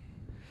year?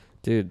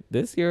 Dude,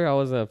 this year I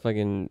was a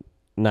fucking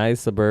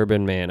nice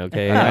suburban man.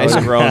 Okay, I Nice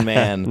was- grown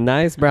man.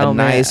 nice brown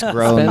man. nice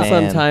grown Spent man.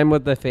 some time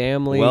with the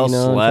family. Well you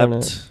know, trying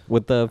to- slept.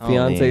 with the Oh,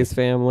 fiance's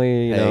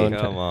family. You Hey, know,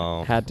 come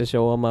on. had to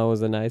show them I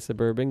was a nice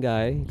suburban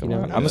guy. Come you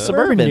know, on. I'm a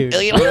Suburban suburban dude.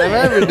 You know, suburban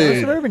I'm a dude.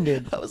 suburban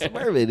dude. I was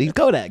suburban. He's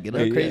Kodak. You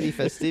know, Yeah. crazy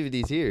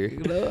festivities here. You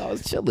know, I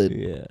was chilling.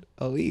 yeah.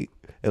 Oh, it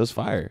was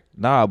fire.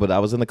 Nah, but I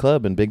was in the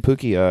club in Big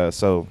Pookie.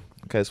 So,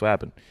 okay, so what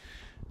happened?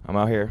 I'm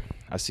out here.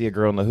 I see a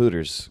girl in the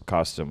Hooters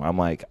costume. I'm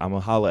like, I'm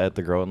going to holla at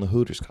the girl in the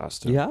Hooters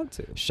costume. You have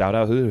to. Shout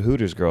out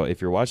Hooters girl.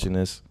 If you're watching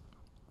this,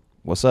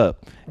 what's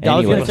up? I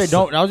was gonna Anyways. say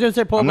don't. I was gonna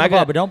say pull up I'm on not the pod,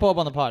 gonna- but don't pull up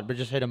on the pod. But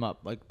just hit him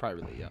up like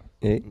privately.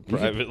 Yeah,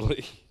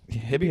 Privately.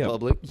 Hit me up.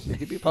 Public.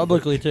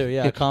 publicly too.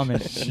 Yeah,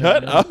 comment.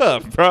 Shut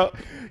up, bro.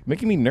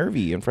 Making me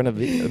nervy in front of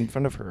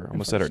her. I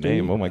almost said her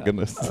name. Oh my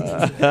goodness.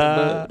 Oh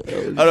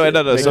no,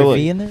 no. Is So there look,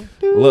 V in there?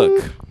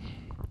 look.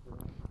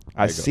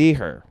 I see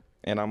her,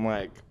 and I'm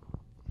like,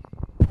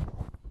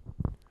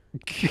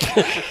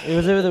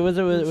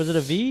 Was it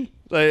a V?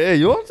 Like, hey,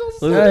 you want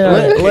some?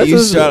 Let's you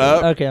just- shut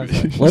up. Okay, I'm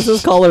sorry. Let's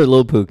just call her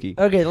Lil Pookie.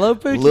 Okay, low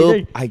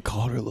Pookie. I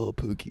called her Lil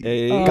Pookie.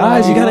 Hey,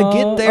 Guys, you gotta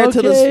get there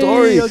to the okay,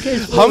 story. okay,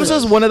 spoiler.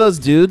 Humza's one of those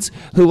dudes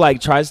who like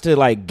tries to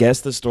like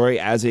guess the story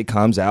as it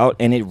comes out,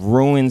 and it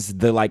ruins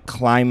the like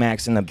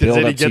climax and the 'Cause build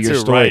then he up to gets your it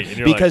story right, and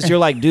you're because like- you're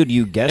like, dude,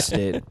 you guessed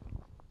it,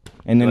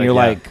 and then Like, you're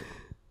yeah. like,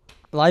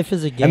 Life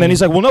is a game. and then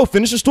he's like, well, no,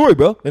 finish the story,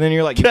 bro, and then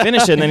you're like, you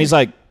finish it, and then he's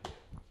like,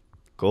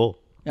 Cool.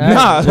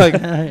 nah,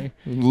 like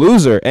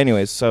loser.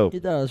 Anyways, so You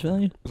thought I was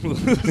feeling you?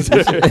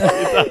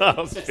 I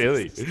was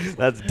feeling.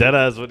 That's dead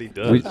ass what he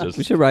does.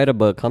 we should write a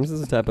book.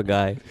 Humza's the type of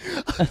guy.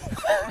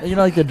 You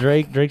know, like the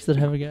Drake's the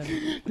type of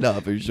guy.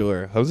 no, for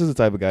sure. Humza's the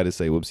type of guy to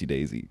say whoopsie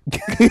daisy.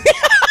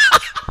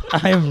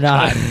 I am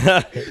not.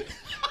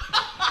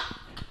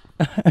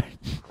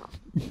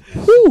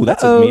 Woo, that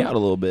took me out a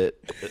little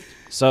bit.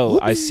 So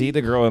I see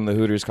the girl in the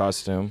Hooters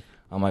costume.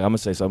 I'm like, I'm gonna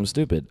say something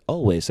stupid.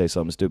 Always say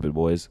something stupid,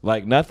 boys.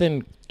 Like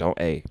nothing. Don't.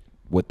 Hey,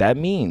 what that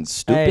means?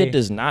 Stupid Hey.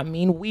 does not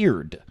mean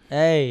weird.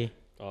 Hey,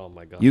 Oh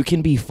my god. You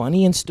can be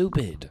funny and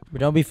stupid.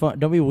 but don't be fun.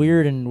 Don't be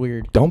weird and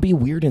weird. Don't be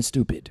weird and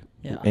stupid.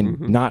 Yeah.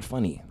 And not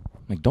funny.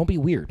 Like, don't be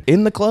weird.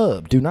 In the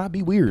club, do not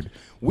be weird.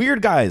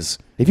 Weird guys.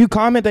 If you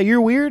comment that you're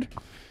weird,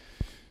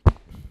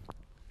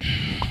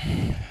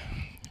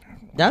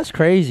 That's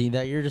crazy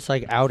that you're just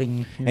like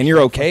outing. and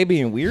you're okay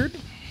being weird.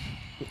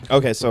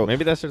 Okay, so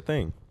Maybe that's her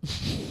thing.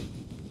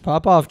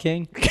 Pop off,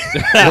 King.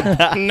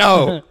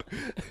 no.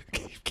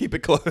 Keep it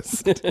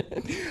close.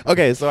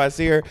 Okay, so I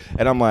see her,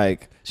 and I'm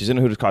like, she's in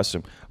a Hooters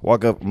costume.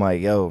 Walk up, I'm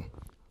like, yo,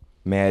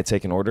 may I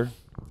take an order?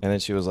 And then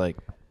she was like,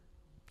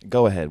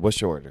 go ahead, what's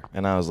your order?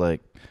 And I was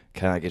like,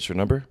 can I get your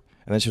number?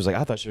 And then she was like,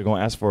 I thought you were going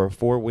to ask for a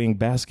 4-wing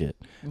basket.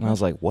 And I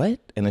was like, what?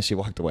 And then she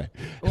walked away.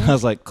 And I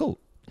was like, cool.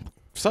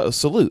 So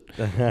salute.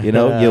 You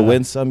know, you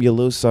win some, you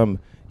lose some.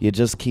 You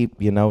just keep,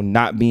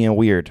 not being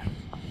weird.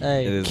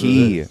 Hey, It is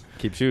Key. what it is.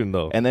 Keep shooting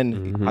though. And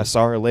then I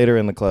saw her later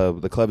in the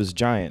club. The club is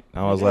giant.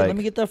 I was hey, like, let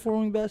me get that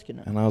 4-wing basket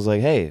now. and I was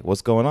like, hey,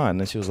 what's going on? And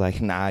then she was like,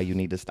 nah, you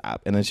need to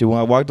stop. And then she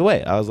walked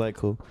away. I was like,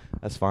 cool,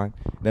 that's fine.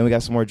 Then we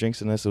got some more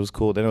drinks in this. It was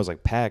cool. Then it was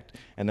like packed.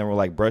 And then we're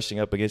like brushing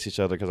up against each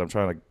other because I'm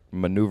trying to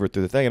maneuver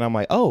through the thing. And I'm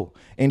like, oh,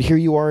 and here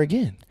you are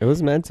again. It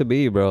was meant to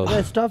be, bro.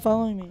 Yeah, stop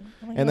following me.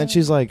 Oh my And then God.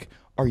 she's like,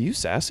 are you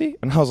sassy?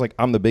 And I was like,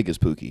 I'm the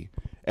biggest Pookie.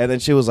 And then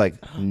she was like,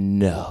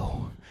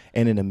 no.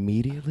 And then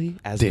immediately,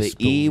 as the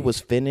E was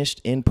finished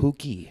in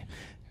Pookie,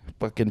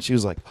 fucking, she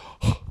was like,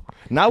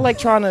 not like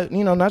trying to,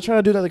 not trying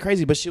to do nothing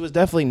crazy, but she was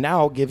definitely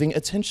now giving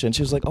attention.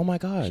 She was like, oh my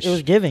gosh. It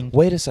was giving.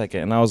 Wait a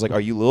second. And I was like,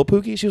 are you Lil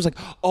Pookie? She was like,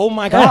 oh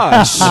my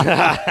gosh.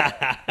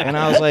 And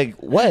I was like,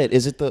 what?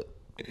 Is it the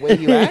way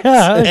you act?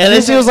 And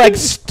then she was like,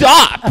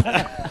 stop.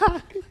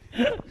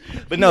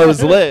 But no, it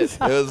was lit. It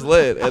was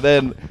lit. And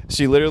then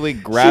she literally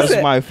grabs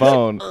my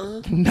phone.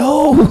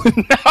 No.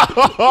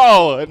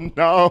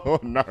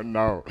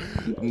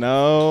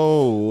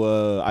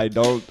 I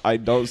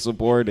don't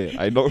support it.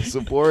 I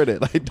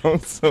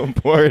don't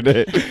support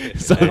it.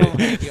 So,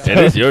 It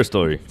is your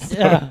story.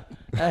 Yeah.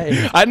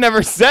 Hey. I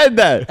never said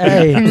that.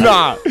 Hey.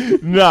 Nah.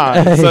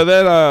 Hey. So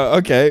then,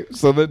 okay.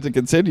 So then to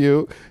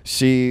continue,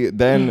 she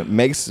then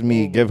makes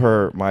me give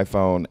her my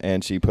phone,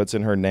 and she puts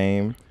in her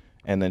name,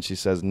 and then she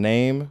says,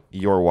 "Name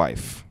your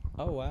wife."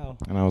 Oh wow.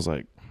 And I was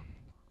like,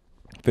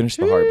 "Finish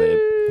the heart, babe."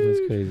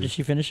 That's crazy. Did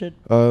she finish it?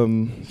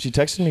 She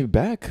texted me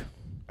back.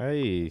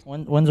 Hey,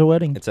 When's the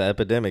wedding? it's an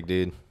epidemic,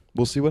 dude.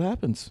 We'll see what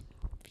happens.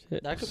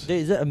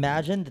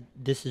 Imagine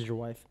this is your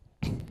wife.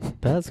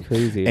 That's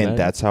crazy. And man.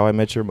 that's how I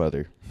met your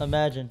mother.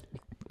 Imagine.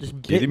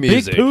 Just Kitty Big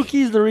music.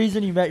 Pookie's the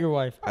reason you met your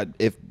wife. I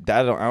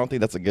don't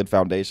think that's a good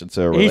foundation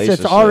to a He relationship.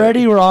 said,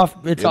 already we're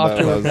off. It's You off know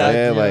to what a I'm bad,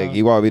 saying? Like,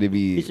 you want me to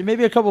He be said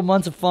maybe a couple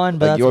months of fun,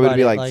 but like, that's you want me to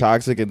be about like it.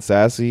 toxic and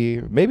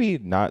sassy? Maybe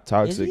not Is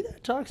toxic. he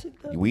that toxic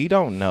though? We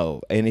don't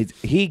know, and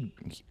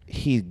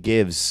he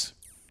gives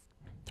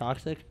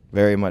Toxic?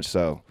 very much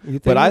so. You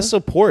think But I so?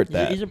 support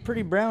that. He's a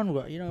pretty brown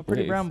boy.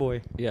 Pretty Yeah, brown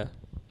boy. Yeah.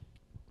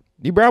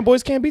 You brown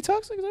boys can't be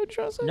toxic. Is that what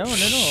you're trying to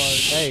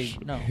say?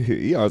 No. Hey, no.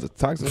 You are a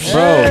toxic.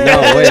 Bro,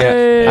 no,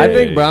 wait. I Hey.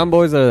 think brown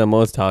boys are the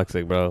most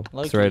toxic, bro.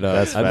 Low-key. Straight up.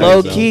 That's I facts,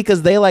 Low think so. key,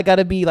 because they like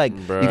gotta be like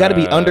you gotta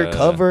be Bruh.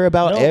 undercover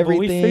about No,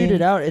 everything. but we figured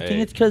it out. I think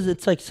Hey. it's because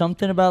it's like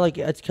something about like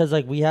it's because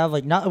like we have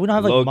like we don't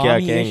have like Low mommy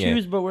kya kenge.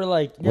 issues, but we're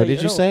like. What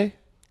did you say?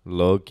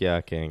 Lo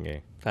kya kenge?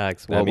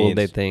 Facts. That What will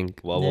they means- think?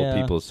 What Yeah.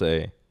 will people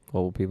say?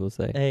 What will people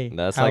say? Hey,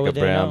 That's how like a would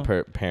they brown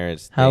know?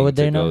 parents How thing would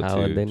they to know? go How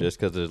to, would they know? just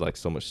because there's like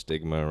so much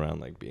stigma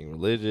around like being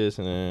religious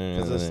and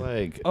Because it's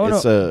like Oh,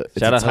 it's no. a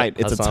Shout out tight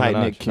Hassan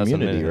knit Minaj.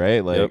 community,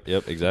 right? Like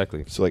yep,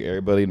 exactly. so like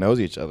everybody knows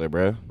each other,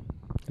 bro.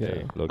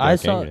 Hey, lo I kya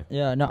saw,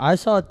 kenge. I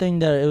saw a thing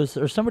that it was,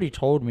 or somebody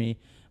told me,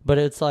 but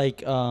it's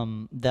like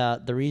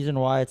that the reason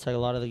why it's like a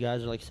lot of the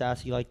guys are like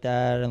sassy like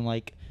that and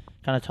like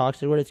kind of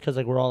toxic with it's because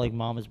like we're all like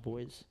mama's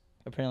boys.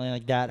 Apparently,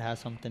 like that has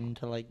something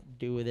to like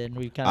do with it, and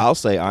we kind of. I'll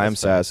say I'm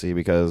That's fair. sassy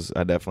because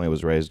I definitely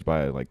was raised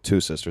by like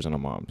 2 sisters and a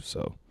mom.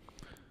 So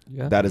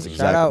Yeah. that is Shout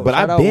exactly. out- But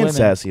shout I've out been women.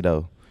 sassy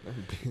though.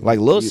 Like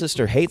little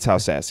sister hates how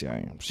sassy I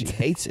am. She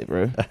hates it,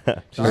 bro. She's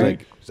Sorry?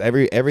 like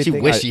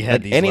everything. wish she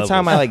had like, these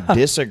anytime levels. I like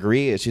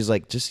disagree, she's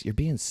like, just you're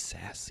being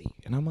sassy,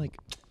 and I'm like,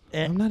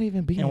 I'm not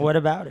even being. And what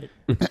about it?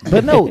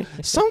 But no,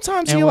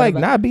 sometimes And you're what like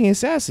about- not being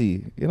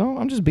sassy. You know,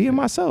 I'm just being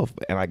myself,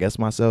 and I guess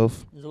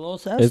myself. It's a little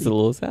sassy. It's a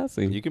little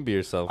sassy. You can be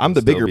yourself. I'm and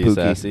the still bigger be Pookie.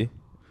 sassy.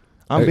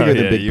 I'm Oh, bigger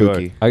than yeah, Big you are.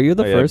 Pookie. Are you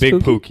the Oh, yeah, first big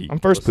Pookie? Pookie. I'm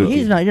first What's up? Pookie.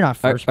 He's not. You're not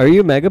Are, first. are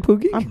you Mega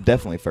Pookie? I'm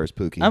definitely first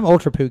Pookie. I'm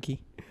ultra Pookie.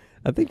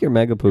 I think you're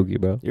Mega Pookie,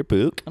 bro. You're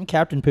Pook. I'm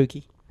Captain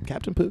Pookie.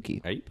 Captain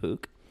Pookie. Are you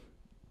Pook?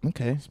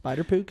 Okay.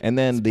 Spider Pook. And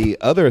then the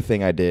other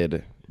thing I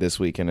did this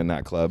weekend in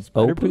that club.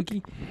 Spider Oh,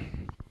 Pookie.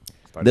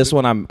 This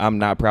one I'm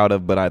not proud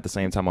of, but at the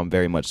same time I'm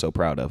very much so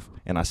proud of,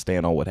 and I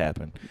stand on what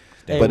happened.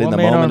 Hey, but in the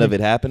one-man moment of army.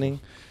 it happening,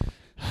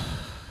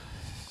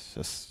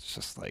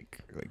 just like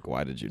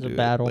why did you It's a do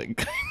battle. it?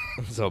 Like,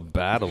 It's a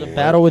battle. It's a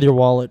battle with your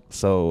wallet.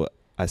 so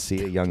I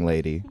see a young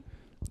lady,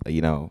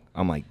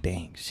 I'm like,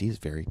 dang, she's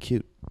very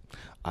cute.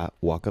 I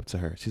walk up to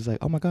her. She's like,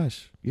 oh my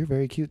gosh, you're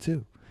very cute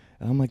too.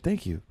 And I'm like,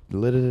 thank you.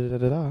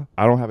 Da-da-da-da-da.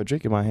 I don't have a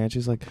drink in my hand.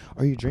 She's like,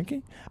 are you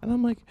drinking? And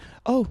I'm like,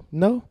 oh,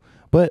 no,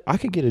 but I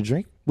could get a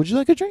drink. Would you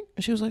like a drink?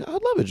 And she was like, I'd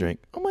love a drink.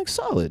 I'm like,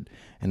 solid.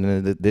 And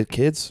then the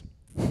kids,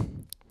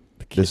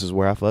 this is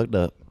where I fucked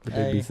up. The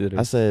Hey. babysitter.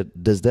 I said,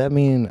 does that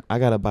mean I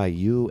got to buy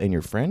you and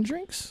your friend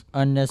drinks?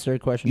 Unnecessary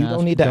question. You to don't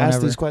ask. need to ask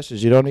ever, these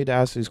questions. You don't need to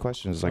ask these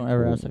questions. Don't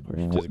ever ask that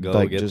question. Just go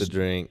like, get the just-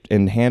 drink.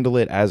 and handle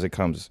it as it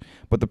comes.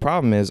 But the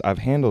problem is I've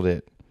handled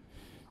it,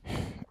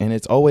 and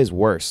it's always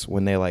worse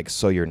when they're like,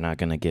 so you're not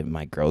going to get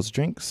my girls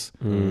drinks?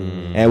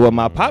 Mm. And what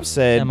my pop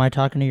said, Am I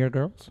talking to your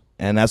girls?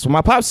 and that's what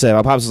my pops said.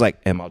 My pops was like,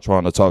 am I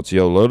trying to talk to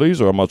your ladies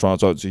or am I trying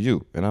to talk to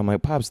you? And I'm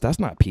like, Pops, that's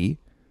not pee.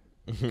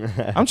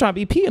 I'm trying to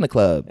be pee in the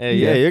club. Hey,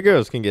 yeah, your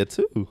girls can get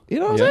two. You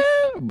know what Yeah.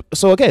 I'm saying?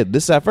 So, okay,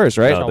 this is at first,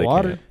 right? No, they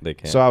water. can't. They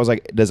can't. So I was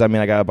like, does that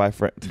mean I got to buy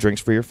drinks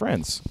for your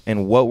friends?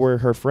 And what were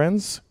her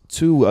friends?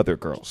 2 other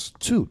girls.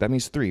 2. That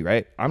means 3,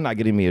 right? I'm not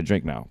getting me a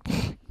drink now.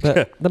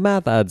 But the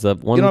math adds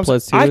up. One You know what I'm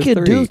plus two saying? I is could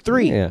 3. do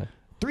 3. Yeah.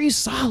 3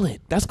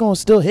 solid. That's going to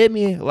still hit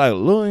me like,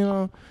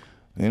 little,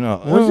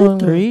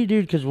 Was it 3,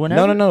 dude? Because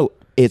whenever. No.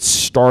 It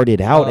started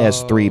out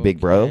as 3,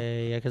 big bro.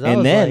 Okay, yeah, 'cause I And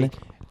was then like,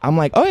 I'm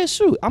like, oh, yeah,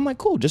 shoot. I'm like,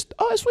 cool. Just,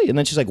 oh, that's sweet. And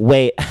then she's like,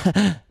 wait,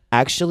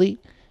 actually,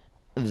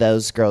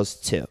 those girls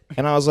too.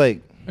 And I was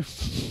like,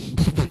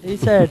 he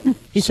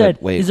said,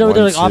 wait, he's over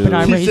there 1, like 2.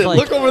 Oppenheimer. He He's like,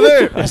 look over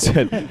there. I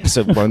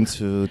said 1,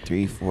 2,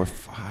 3, 4,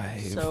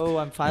 5. So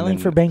I'm And filing then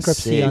for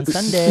bankruptcy on 6.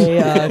 Sunday.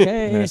 And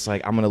Okay. it's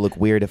like, I'm going to look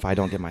weird if I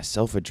don't get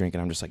myself a drink.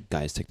 And I'm just like,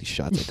 guys, take these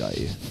shots. I got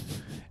you.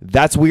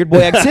 That's weird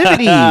boy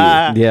activity.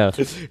 Yeah.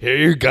 Here,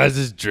 you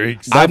guys'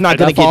 drinks. I'm not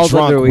going to get falls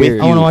drunk under with weird.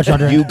 you. I wanna watch y'all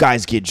drink. You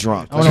guys get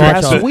drunk. I wanna watch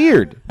That's y'all.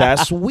 weird.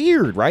 That's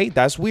weird, right?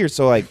 That's weird.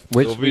 So like,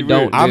 Which It'll we be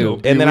don't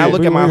weird. do. and then I weird.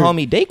 look at my Weird.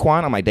 homie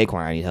Daquan. I'm like, Daquan,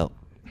 I need help.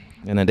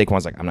 And then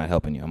Daquan's like, I'm not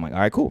helping you. I'm like, all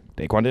right, cool.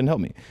 Daquan didn't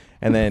help me.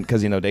 And then,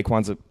 because, you know,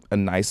 Daquan's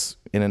in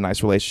a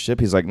nice relationship.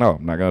 He's like, no,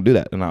 I'm not going to do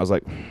that. And I was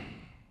like,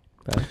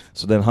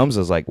 so then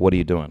Humza's like, what are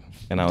you doing?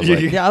 And I was like,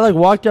 Yeah, I like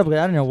walked up, but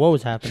I didn't know what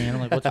was happening. I'm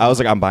like, what's I was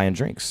like, I'm buying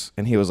drinks.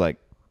 And he was like,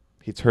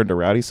 he turned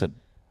around. He said,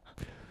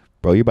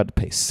 bro, you're about to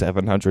pay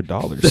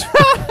 $700.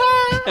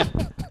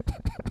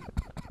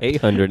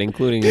 800,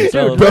 including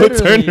yourself. Bro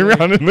Literally, turned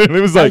around and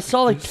literally was I like,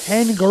 saw like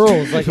 10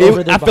 girls like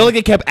over there. I feel like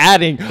it kept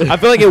adding. I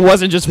feel like it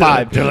wasn't just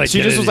 5. They're like, She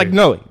 "Get just in was like, here."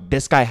 no,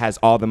 this guy has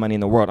all the money in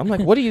the world. I'm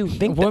like, what do you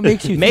think? What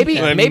makes you think maybe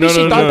that? maybe No,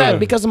 she no, thought no. that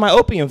because of my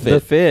opium The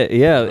fit. fit,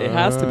 yeah, it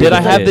has to be. Did the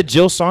I have fit. the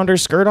Jill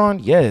Saunders skirt on?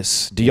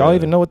 Yes. Do y'all Yeah.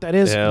 even know what that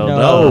is? Hell No.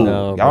 No. No,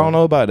 Y'all bro. don't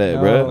know about that,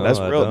 bro. No. That's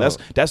I real. don't.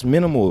 That's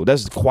minimal.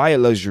 That's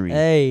quiet luxury.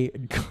 Hey,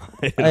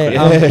 hey,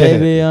 Yeah. I'm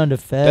baby on the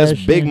fashion.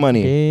 That's big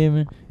money.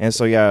 Demon. And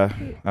so yeah,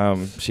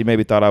 she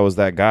maybe thought I was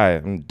that guy.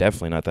 I'm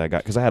definitely not that guy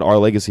because I had our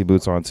legacy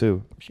boots on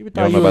too. She don't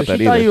thought know you were. about that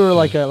She thought either. you were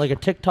like a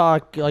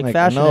TikTok like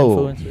fashion no.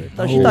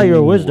 influencer. She thought you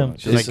were wisdom.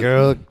 She's like,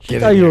 girl, She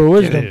thought you were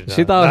wisdom.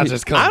 She thought-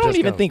 I don't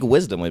even think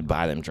Wisdom would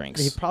buy them He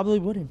drinks probably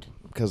wouldn't.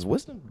 because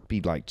Wisdom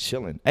be like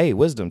chilling. Hey,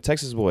 Wisdom,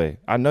 Texas boy,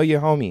 I know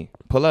your homie.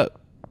 Pull up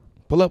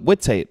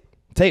with Tate.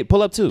 Tate,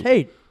 pull up too.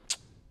 Tate,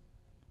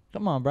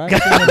 come on, bro.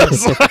 Thought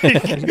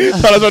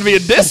it was about to be a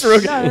diss real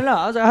quick. No.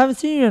 I was like, I haven't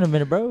seen you in a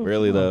minute, bro.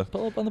 Really, Come on, though?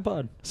 pull up on the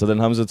pod. So then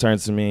Humza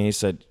turns to me and he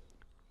said,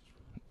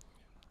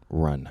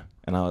 "Run,"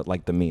 and I was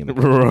like the meme.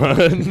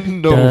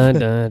 Run. No. Dun,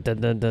 dun, dun,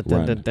 dun, dun,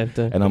 Run. dun, dun,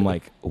 dun. And I'm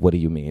like, "What do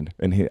you mean?"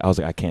 And I was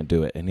like, "I can't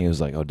do it." And he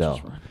was like,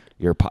 "Odell,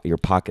 your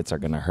pockets are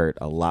gonna hurt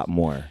a lot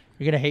more."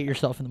 You're gonna hate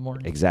yourself in the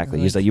morning. Exactly.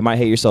 Like, He's like, "You might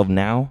hate yourself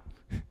now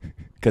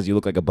because you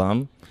look like a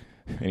bum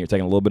and you're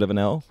taking a little bit of an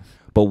L.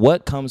 But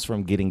what comes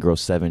from getting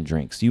girls 7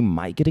 drinks? You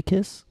might get a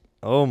kiss.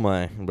 Oh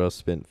my, bro,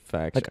 spin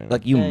facts. right now.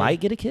 Like you Hey. might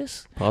get a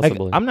kiss.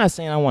 Possibly. Like, I'm not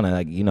saying I want to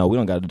we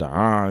don't got to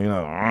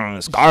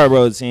do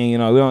Scarborough scene.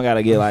 We don't got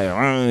to get like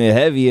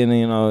heavy and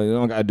we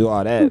don't got to do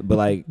all that. But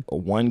like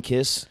one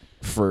kiss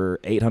for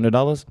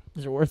 $800.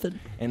 is it worth it?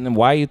 And then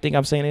why you think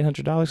I'm saying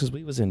 $800? Because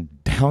we was in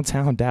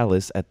downtown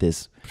Dallas at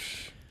this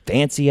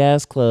fancy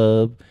ass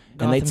club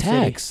and they Gotham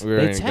City. tax. we were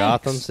They in tax.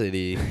 Gotham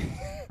City.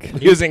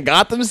 He was in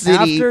Gotham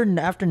City.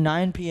 After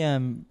 9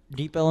 p.m.,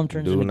 Deep Ellum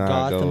turns Do into not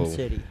Gotham go.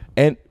 City.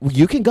 And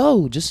you can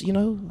go, just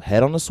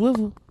head on a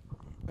swivel.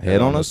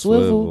 Head on a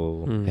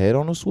swivel. Mm. Head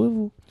on a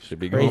swivel. Should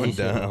be Crazy going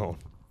city. down.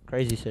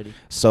 Crazy city.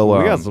 So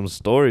We got some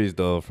stories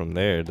though from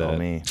there that Oh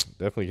man,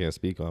 definitely can't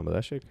speak on, but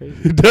that shit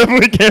crazy.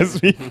 definitely can't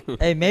speak.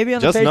 Hey, maybe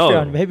on the Just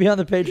Patreon. know. Maybe on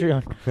the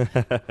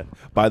Patreon.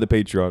 Buy the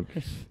Patreon.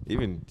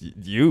 Even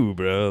you,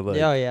 bro. Like,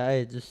 Yeah.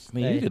 I just. I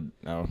mean, hey, you could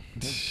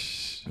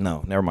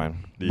no, never mind.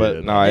 Yeah, But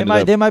no. no,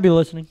 I, they might be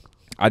listening.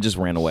 I just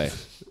ran away.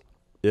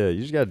 yeah,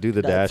 you just gotta do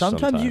the dash.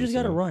 Sometimes you just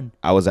gotta run.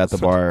 I was at the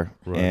bar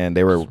Right. and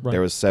Run.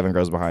 there was 7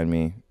 girls behind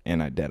me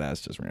and I dead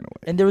ass just ran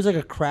away. And there was like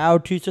a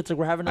crowd too, so it's like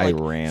we're having to I like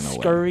ran away.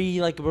 scurry,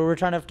 like we're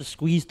trying to have to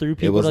squeeze through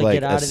people It was to like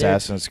get out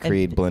Assassin's of there.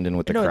 Creed blending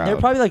with the And crowd. they're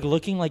probably like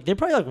looking like they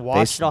probably like They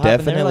watched it all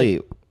happen. They're definitely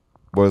like,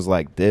 was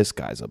like, this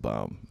guy's a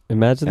bum.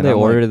 Imagine And they I'm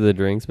like- ordered the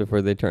drinks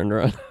before they turned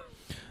around.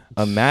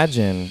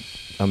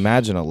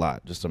 Imagine a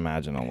lot. Just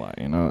imagine a lot.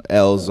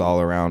 L's all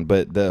around.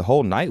 But the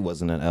whole night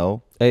wasn't an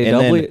L. Hey,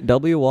 And W, then-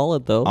 W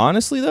wallet though.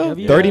 Honestly though,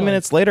 W 30 wallet.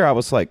 minutes later, I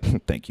was like,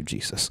 "Thank you,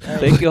 Jesus."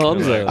 Thank you,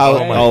 Humza. I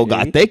was- Hey. oh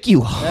God, thank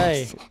you.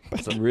 hey,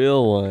 That's a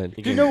real one.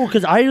 you know,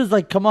 because I was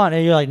like, come on,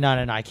 and you're like, no,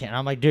 I can't.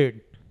 I'm like,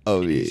 dude,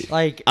 Oh yeah.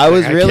 like, I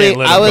was I really, can't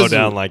let I him go was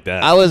down like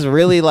that. I was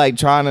really like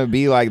trying to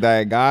be like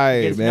that guy,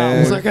 It's not man.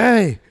 working. He's like,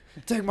 hey,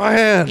 take my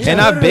hand. And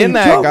I've been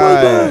that Come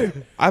guy. with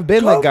me. I've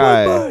been Come that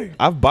guy. with me.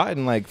 I've bought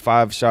in like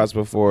 5 shots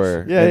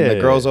before. Yeah, and yeah, the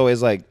yeah, girl's yeah.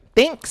 always like,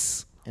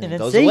 thanks. And And it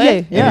then goes see away. ya.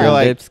 And Yeah. you're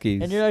like,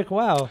 Dipskis. and you're like,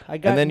 wow, I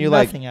got and then you're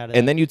like, nothing out of it.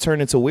 and then you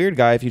turn into a weird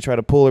guy if you try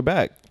to pull her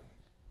back.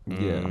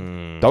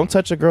 Yeah. Don't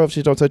touch a girl if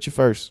she don't touch you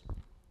first.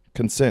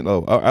 Consent.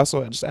 Oh,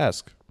 also just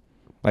ask.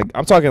 Like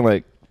I'm talking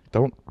like,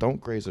 don't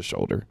graze her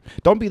shoulder.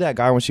 Don't be that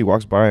guy when she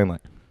walks by and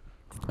like,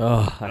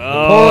 Oh,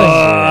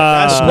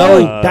 I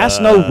hate that's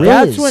no riz.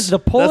 that's when the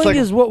pulling like-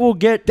 is what will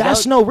get.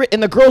 That's no riz.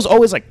 And the girl's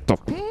always like,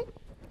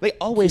 they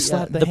always Yeah,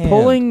 slap the, the hand.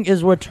 pulling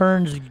is what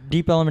turns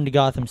Deep Ellum into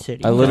Gotham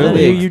City. I And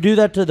literally- you do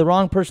that to the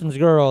wrong person's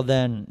girl,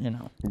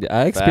 then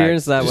I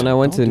experienced that when I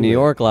went Don't to do New it.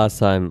 York last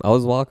time. I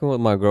was walking with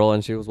my girl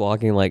and she was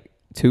walking like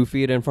 2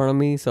 feet in front of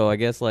me. So I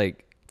guess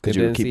like Because it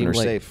you were didn't keeping seem her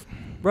like- safe.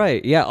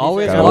 Right? Yeah.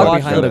 Always gotta walk watch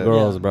behind the that.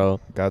 girls, Yeah. bro.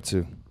 Got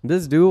to.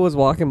 This dude was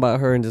walking by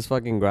her and just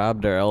fucking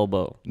grabbed her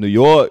elbow. New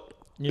York.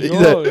 New He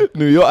York. said,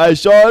 New York, I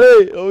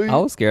Shawty. Oh, I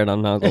was scared.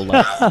 I'm not gonna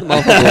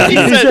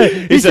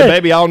lie. he said,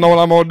 baby, I don't know what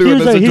I'm gonna do in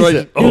this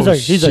situation.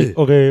 He's like,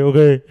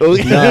 okay.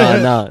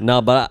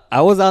 No, but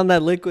I was on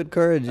that liquid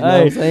courage. You know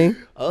what I'm saying?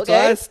 Okay. So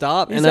I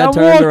stopped He and said, I "I'm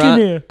turned walking around.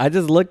 here." I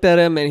just looked at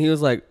him and he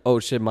was like, "Oh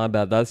shit, my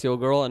bad. That's your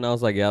girl." And I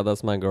was like, "Yeah,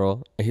 that's my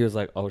girl." And he was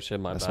like, "Oh shit,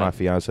 my That's bad." my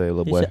fiance,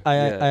 little He boy. said,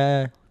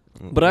 I.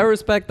 But I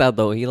respect that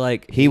though. He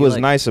was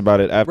like, nice about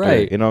it after.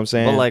 Right. You know what I'm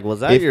saying? But like, was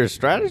that your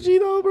strategy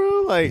though,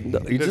 bro? Like,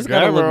 You just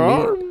gotta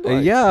look mean.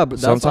 Like, Yeah, but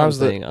that's sometimes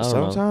what I'm saying. I don't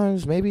know.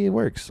 sometimes maybe it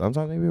works.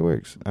 Sometimes maybe it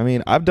works. I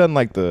mean, I've done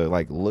like the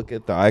look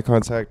at the eye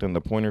contact and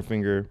the pointer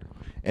finger,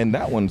 and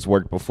that one's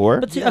worked before.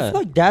 But see, I feel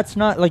like that's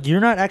not like you're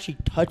not actually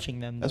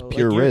touching them. That's though.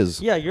 pure like, you're-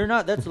 riz. Yeah, you're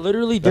not. That's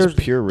literally That's there's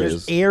pure There's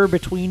riz. air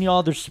between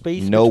y'all. There's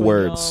space. No between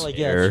words. Y'all. Like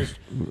Air. it's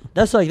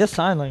just, that's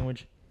sign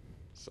language.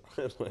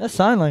 That's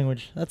sign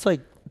language. That's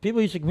like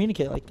people used to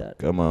communicate like that.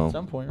 Come At on.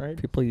 some point, right?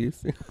 People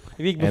used to.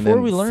 Before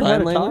then we learned how sign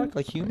to language? talk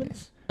like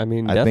humans. I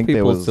mean, I deaf think there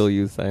people was- still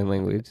use sign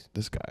language.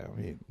 This guy. I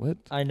mean, what?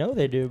 I know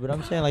they do, but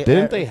I'm saying like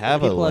Didn't they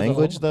have a people as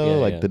language whole. though?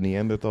 Yeah, like yeah. the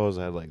Neanderthals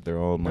had like their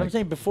own. But Like, I'm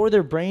saying before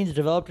their brains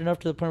developed enough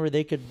to the point where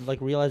they could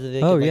like realize that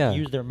they Oh, could like yeah.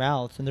 use their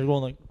mouths, and they're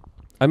going like,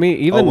 I mean,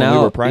 even when we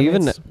now, were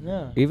primates?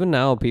 yeah. even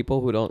now,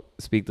 people who don't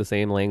speak the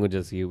same language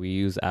as you, we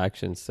use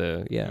actions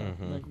to, yeah.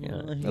 Like,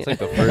 Yeah. That's like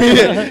the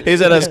first. he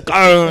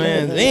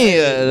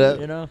said,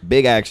 you know.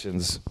 "Big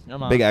actions,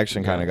 Come on. big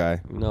action kind of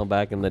guy." You know,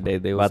 back in the day,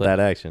 they was about like, that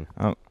action.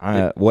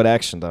 What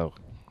action though?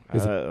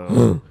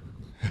 Come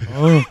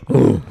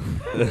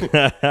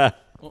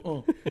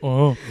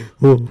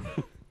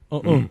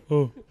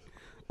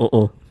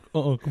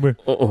here.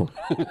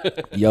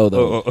 Yo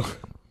though.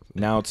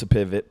 Now it's a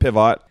pivot.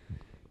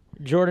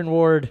 Jordan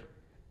Ward.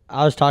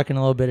 I was talking a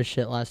little bit of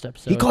shit last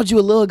episode. He called you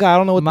a little guy. I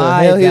don't know what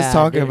My the hell he's bad,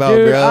 talking dude. about,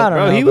 Dude, I bro. don't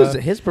Bro, know, he bro. was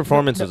his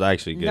performance was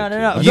actually good. No, too.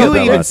 no. I You said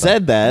that even last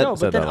said that. No,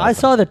 Said but then that I last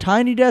saw the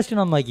tiny desk and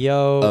I'm like,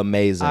 yo,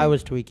 Amazing. I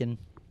was tweaking.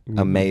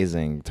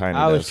 Amazing. Tiny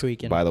I was desk,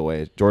 tweaking. by the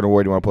way. Jordan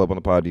Ward, you want to pull up on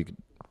the pod? You can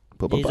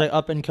pull up on He's the like pod.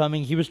 up and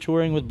coming. He was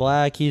touring with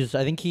Black. I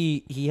think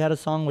he had a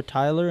song with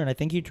Tyler, and I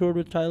think he toured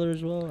with Tyler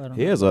as well. I don't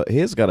know. He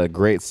has got a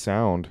great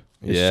sound.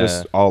 It's Yeah.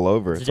 just all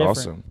over. It's It's different.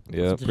 awesome.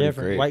 Yeah, It's pretty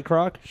different. great. White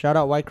Croc. Shout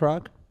out White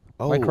Croc.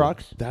 White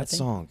Crocs. I That think.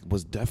 song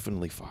was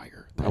definitely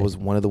fire. That was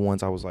one of the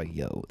ones I was like,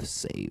 "Yo, the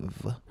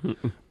save."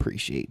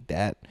 Appreciate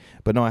that.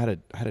 But no, I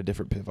had a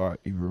different pivot.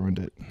 You ruined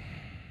it.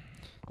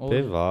 What was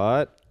it?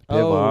 Pivot.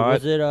 Oh, was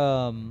Pivot.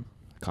 it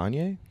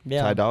Kanye?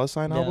 Yeah. Ty Dolla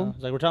Sign Yeah. album?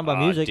 It's like we're talking about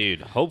Ah, music.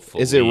 dude.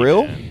 Hopefully. Is it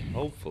real? Man.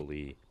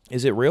 Hopefully.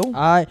 Is it real?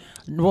 Well,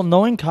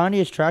 knowing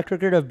Kanye's track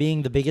record of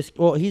being the biggest.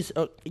 Well, he's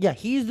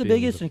the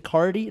biggest, and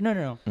Cardi.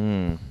 No.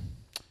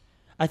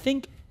 I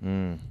think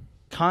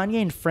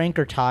Kanye and Frank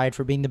are tied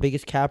for being the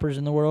biggest cappers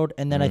in the world,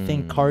 and then I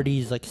think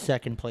Cardi's like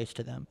second place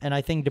to them. And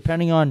I think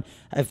depending on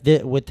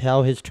with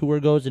how his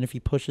tour goes, and if he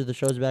pushes the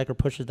shows back or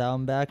pushes the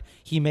album back,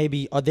 he may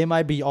be. They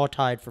might be all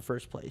tied for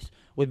first place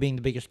with being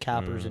the biggest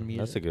cappers in music.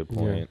 That's a good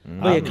point.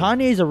 But yeah,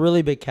 Kanye's a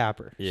really big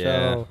capper. Yeah.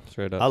 So,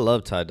 straight I up.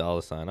 love Ty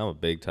Dolla Sign. I'm a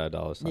big Ty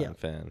Dolla Sign Yeah.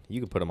 fan. You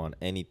can put him on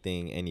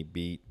anything, any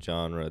beat,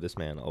 genre. This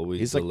man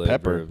always He's like delivered,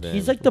 Pepper. man.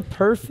 he's like the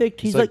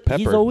perfect. He's like like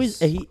he's Pepper. always.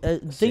 The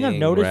thing I've Sing,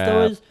 noticed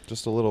though rap. is.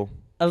 Just a little.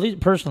 At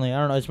least personally, I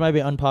don't know. This might be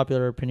an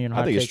unpopular opinion. I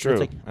hot think it's take, but true.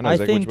 like, I know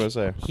exactly what think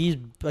you're about to say. he's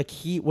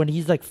like when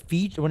he's like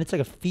when it's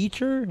like a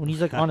feature, when he's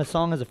like on a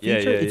song as a Yeah,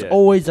 feature, yeah, it's yeah.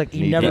 always like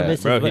he Need never that.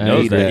 misses. Bro, he but,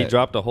 knows Need that. that. He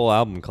dropped a whole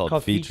album called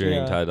Feature, Featuring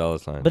yeah. Ty Dolla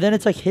Sign. but then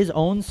it's like his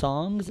own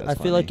songs. That's I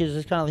feel like funny. it's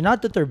just kind of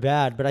not that they're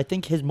bad, but I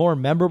think his more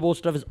memorable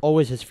stuff is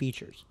always his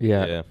features.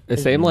 Yeah. Yeah. The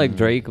same like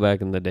Drake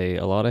back in the day.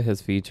 A lot of his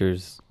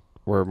features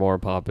were more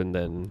popping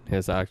than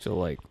his actual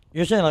like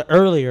You're saying like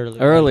early.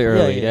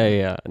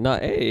 yeah.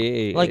 Not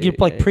hey, Like you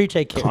like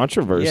pre-take care.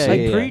 Controversy. Yeah,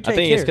 Like yeah. pre-take I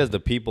think care. it's because the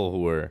people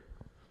who were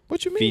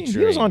What you mean? featuring.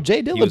 He was on Jay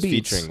he Dilla was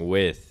beats. featuring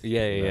with.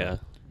 Yeah.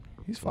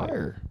 He's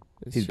fire.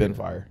 It's He's true. been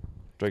fire.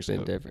 Drake's Been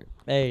dope. different.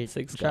 Hey,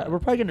 Six try- guy. we're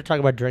probably gonna talk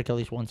about Drake at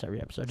least once every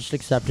episode. Just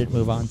accept it,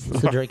 move on. It's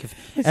the Drake.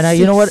 And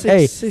you know what?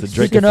 Hey, The Drake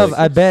speaking of,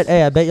 effect.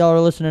 I bet y'all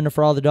are listening to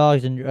For All the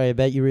Dogs, and I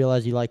bet you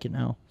realize you like it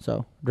now.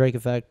 So Drake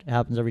effect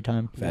happens every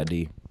time. Fat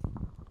D.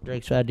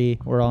 Drake's Fat D,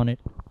 we're on it.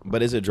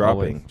 But is it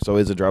dropping? Always. So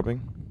is it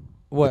dropping?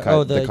 What?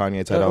 The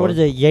Kanye Ty what Dolla? is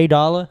it? Yay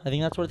Dolla? I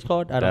think that's what it's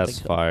called. I don't That's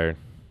think so. fire.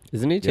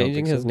 Isn't he You don't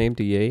changing think his so? name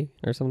to Ye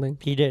or something?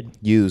 He did.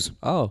 Use.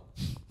 Oh,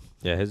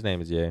 Yeah, his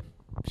name is Ye.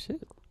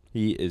 shit.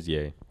 He is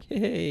Ye.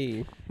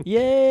 Yay.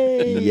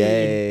 Yay!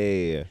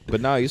 Yay.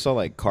 But now you saw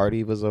like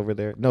Cardi was over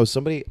there. No,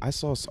 somebody I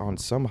saw on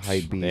some hype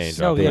They ain't beast.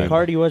 No, dropping yeah, thing.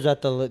 Cardi was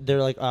at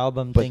their like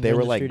album But thing. they in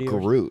were the like studios.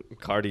 Groot.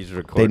 Cardi's They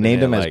recording.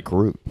 named him it as like,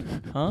 Groot.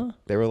 Huh?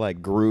 They were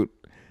like Groot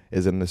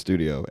is in the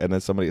studio, and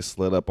then somebody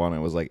slid up on it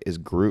and was like, "Is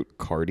Groot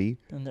Cardi?"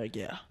 And they're like,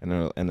 yeah. And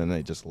then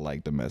they just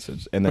liked the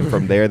message, and then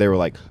from there they were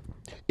like,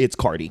 "It's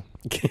Cardi,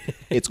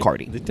 it's They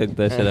Cardi." took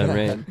that shit and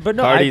ran. But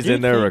no, Cardi's I do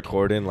in there think-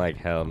 recording like,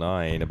 hell no,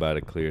 I ain't about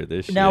to clear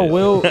this shit. Now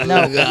will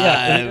now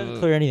yeah, it doesn't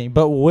clear anything.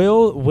 But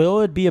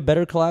will it be a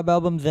better collab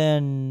album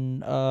than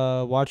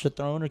Watch the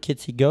Throne or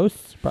Kids See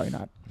Ghosts? Probably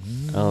not.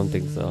 I don't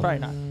think so. Probably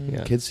not.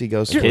 Yeah. Kids See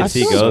Ghosts. Dude, Kids I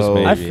See feel- Ghosts, so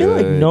baby. I feel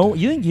like good. no.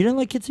 You didn't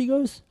like Kids See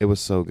Ghosts? It was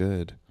so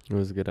good. It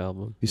was a good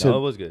album. You said No,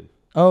 it was good.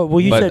 Oh, well,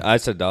 you But said. I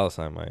said Dollar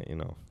Sign might, you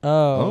know.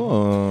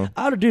 Oh.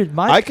 oh. Dude,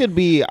 I could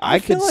feel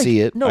like-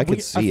 see it. No, I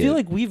could see I feel it.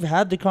 like we've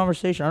had the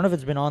conversation. I don't know if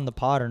it's been on the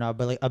pod or not,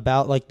 but like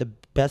about like the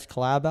best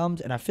collab albums,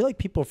 and I feel like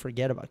people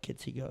forget about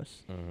Kids See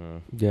Ghosts.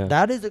 Yeah.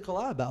 That is a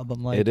collab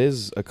album, like, It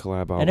is a collab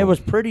album, and it was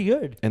pretty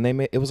good, And they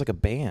made it was like a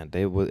band.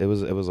 It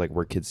was like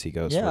we're Kids See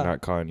Ghosts. Yeah. We're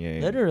not Kanye.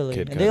 and literally.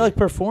 Kid And they Cudi. like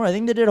performed. I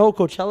think they did a whole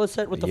Coachella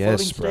set with the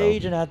Yes, floating bro.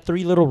 stage and had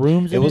 3 little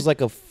rooms. It in was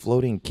like a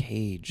floating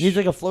cage. it was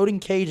like a floating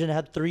cage and it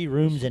had 3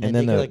 rooms in it. and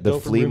then They could, the, like, the go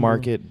from flea room to room.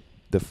 market,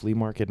 the flea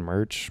market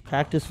merch.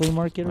 Cactus flea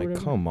market, or Like,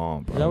 whatever. come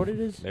on, bro. Is that what it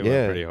is? They Yeah.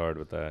 went pretty hard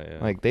with that. Yeah.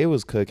 Like they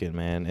was cooking,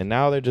 man, and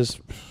now they're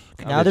just.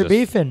 Now they're just-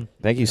 beefing.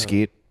 Thank you,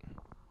 Skeet.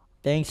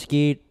 Thanks,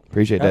 Skeet.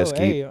 Appreciate that, Oh, Skeet.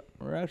 hey,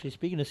 we're actually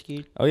speaking of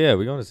Skeet. oh yeah,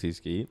 we're going to see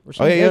Skeet. We're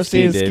Oh yeah,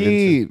 seeing yeah, Skeet. Skeet. Davidson.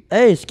 Skeet.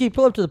 Hey, Skeet,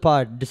 pull up to the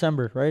pod.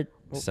 December, right?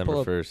 We'll December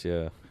pull up. 1st.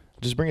 Yeah.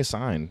 Just bring a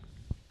sign.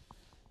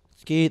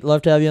 Skeet,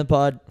 love to have you on the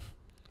pod.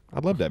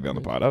 I'd love to have you on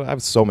the pod. I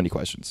have so many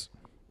questions.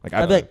 Like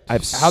How big- I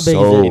have how big is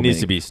so it? many. It needs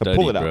to be So studied,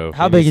 pull it out. bro.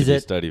 How It big needs is to be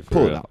it? Studied for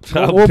Pull it real. out.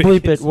 How We'll big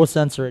bleep it. is- We'll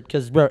censor it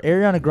because bro,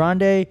 Ariana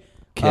Grande,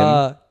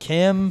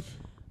 Kim,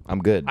 I'm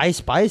good. Ice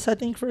Spice, I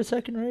think for a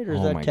second, right? Or is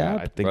oh that my Cap?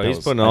 god, I think Bro, that he's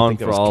was, putting I on think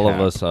that for was all Cap.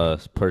 of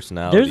us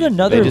personalities. There's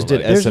another. They just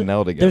did there's a-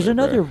 SNL together. There's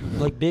another bro.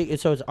 like big.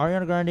 So it's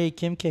Ariana Grande,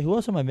 Kim K. Who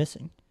else am I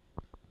missing?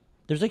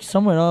 There's like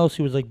someone else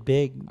who was like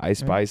big.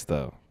 Ice right? Spice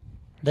though.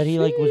 That he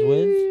like was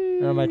with.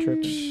 Or am I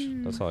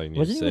tripping? That's all you need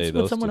Wasn't to he say.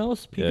 with Those someone two-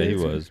 else? Pete Yeah, he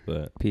Davidson? was,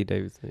 but Pete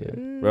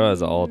Davidson. bro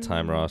has an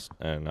all-time roster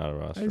and not a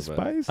roster. Ice but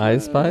Spice. Yeah.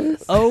 Ice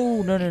Spice.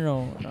 Oh no, never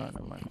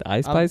mind. The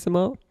Ice Spice him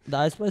out. The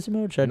Ice Spice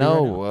mode. Should I do it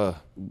right now?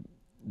 No,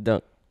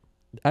 Don't.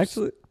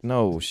 Actually,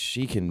 no,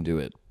 she can do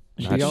it.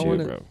 Do Not y'all you,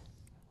 wanna- bro.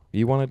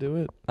 You want to do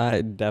it?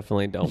 I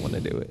definitely don't want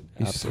to do it.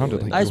 You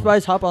sounded like Ice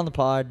Spice, hop on the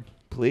pod.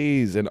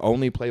 Please, and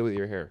only play with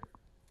your hair.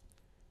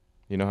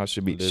 You know how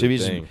she be. Do She be.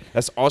 the thing.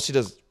 That's all she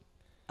does.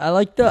 I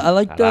like the you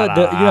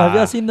know, have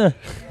y'all seen the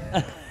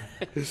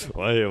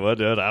what?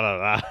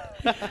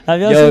 have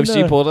y'all Yo, if seen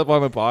she the, pulled up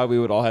on the pod, we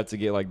would all have to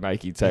get like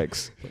Nike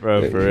techs.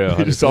 Bro, for real.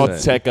 Just all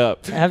 100%. tech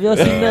up. have y'all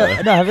seen the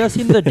have y'all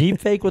seen the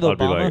deep fake with I'd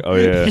be Obama? like, oh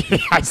yeah.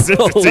 I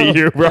sent it to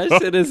you, bro.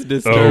 That shit is with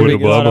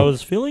disturbing. You thought I Obama.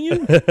 was feeling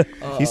you?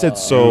 He said,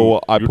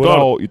 "So I you put thought-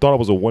 out. You thought I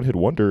was a one-hit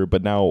wonder,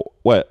 but now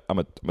what? I'm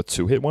a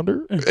 2-hit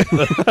wonder." It's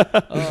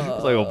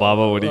like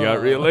Obama when he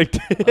got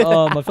reelected.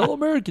 My fellow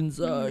Americans,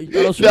 you thought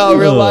I was No, feeling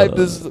real you?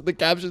 life. The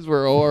captions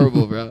were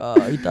horrible, bro.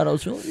 You thought I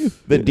was feeling you?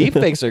 The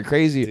deepfakes are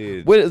crazy.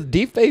 Dude. With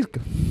deepfake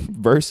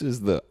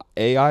versus the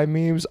AI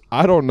memes,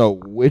 I don't know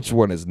which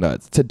one is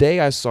nuts. Today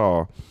I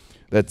saw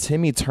the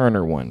Timmy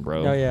Turner one,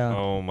 bro. Oh yeah.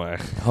 Oh my.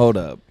 Hold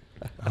up.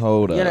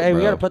 Hold up. Hey, we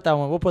bro. gotta put that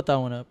one. We'll put that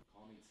one up.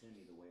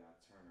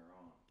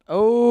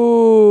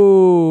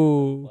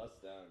 Oh.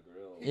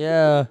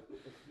 Yeah.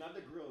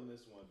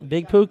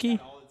 Big Pookie.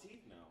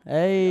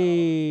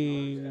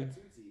 Hey.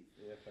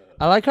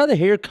 I like how the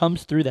hair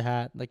comes through the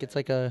hat. Like it's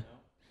like a.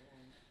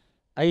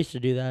 I used to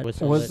do that.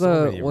 With Was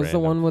somebody. many the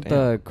random- one with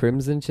the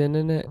crimson chin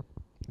in it?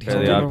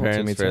 Fairly Timmy Odd Turner.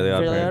 Parents. Fairly Odd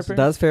Fairly Odd Parents. Parents?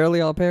 That's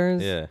Fairly Odd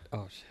Parents. Yeah.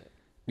 Oh shit.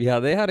 Yeah,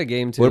 they had a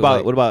game too. What about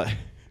like- what about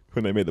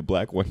when they made the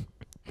black one,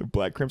 the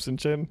black crimson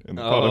chin, and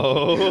they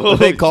called him, Oh. what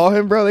they call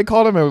him, bro? They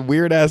called him a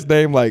weird ass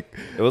name. Like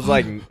It was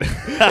like.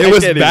 it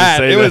was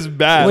bad. It was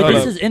bad. Wait, Hold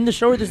this up. is in the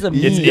show or this is a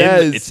meme? It's in-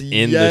 yes, it's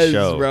in the yes,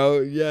 show. bro.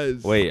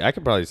 Yes. Wait, I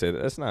could probably say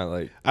that. That's not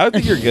like. I don't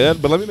think you're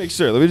good, but let me make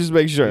sure. Let me just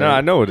make sure. No,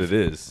 I know what it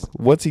is.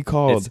 What's he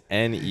called? It's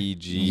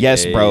NEG.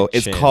 Yes, bro.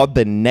 It's called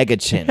the nega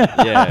chin.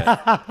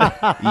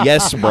 Yeah.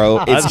 Yes,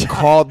 bro. It's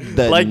called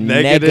the Like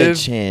nega negative.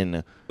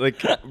 chin. Like,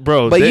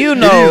 bro. But they- you it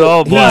is know,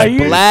 all black.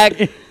 he's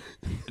black.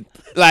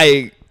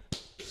 Like,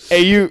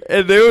 and you,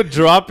 And they would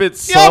drop it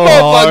so Y'all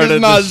hard motherfuckers in the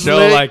not show.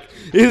 slick. Like,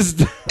 it's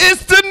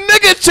it's the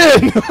nigga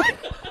chin.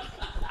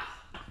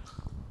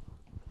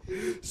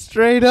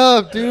 straight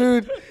up,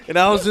 dude. And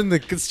I was in the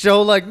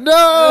show like, no.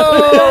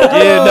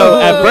 Yeah,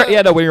 no. At first,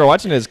 yeah, no. When you're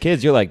watching it as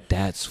kids, you're like,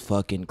 "That's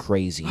fucking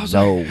crazy."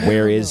 No,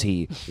 where is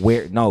he?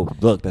 Where? No,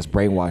 look, that's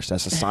brainwashed.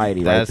 That's society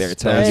right That's- there.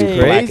 Telling that's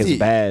you black crazy. is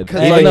bad. 'Cause,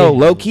 Even like- though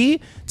low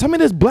key, tell me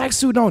this black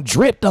suit don't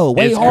drip though.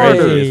 Way It's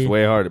harder. crazy. It's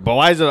way harder. But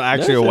why is it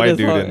actually a That shit white is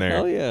dude hard. in there?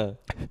 Hell yeah.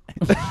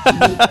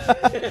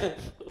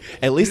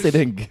 At least they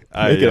didn't make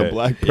it yeah. a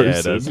black Yeah,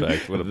 person. that's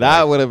facts. What a that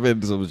black- would have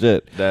been some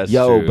shit. That's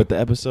Yo, true. but the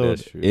episode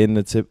That's true. in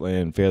the tip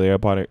and Fairly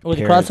Odd Parents. With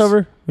the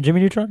crossover with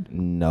Jimmy Neutron?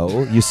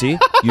 No, you see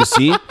what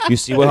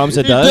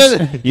Humza does.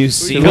 You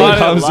see He what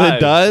got it Humza live.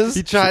 does.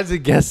 He tries to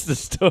guess the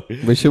story.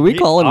 But should we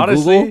call him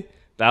Honestly, Google?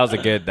 That was a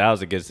good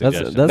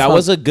suggestion. that's That how-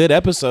 was a good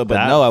episode, but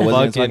that no, I wasn't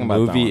fucking talking about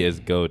that movie one. is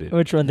goated.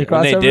 Which one? The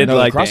When they crossover? did No, the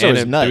like the crossover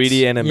is nuts.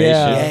 3D animation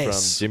Yeah. from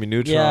Yes. Jimmy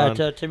Neutron, Yeah,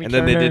 to Timmy and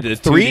then they Turner. did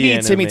the 3D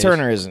 2D Timmy animation.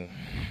 Turner isn't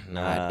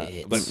Nah, not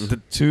it. but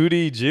the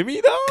 2D Jimmy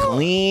though.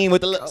 Clean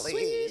with the little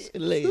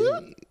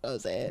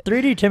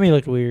 3D Timmy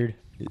looked weird.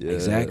 Yeah.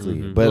 Exactly.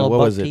 Mhm. But Little what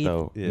buck was it teeth.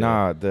 though? Yeah.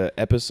 Nah, the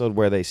episode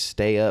where they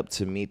stay up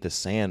to meet the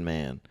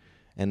Sandman,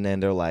 and then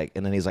they're like,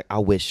 and then he's like, I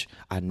wish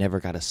I never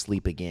got to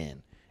sleep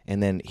again.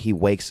 And then he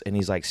wakes and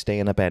he's like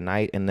staying up at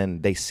night, and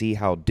then they see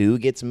how dew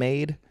gets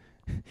made,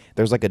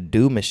 there's like a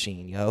do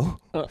machine, yo.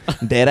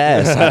 Dead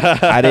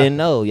ass. I didn't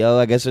know, yo.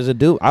 I guess there's a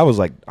do. I was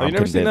like, Have I'm you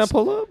never seen that convinced.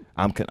 pull up?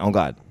 Oh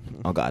God.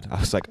 Oh God. I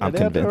was like, I'm they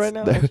have that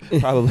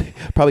convinced. right now?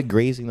 probably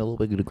grazing a little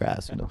bit of the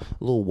grass, you know.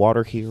 A little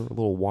water here, a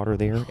little water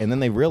there. And then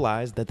they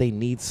realized that they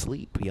need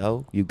sleep,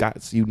 yo. You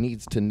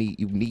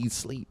need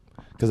sleep.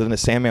 Because then the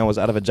Sandman was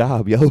out of a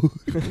job, yo.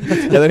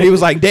 And then he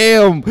was like,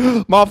 damn,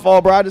 my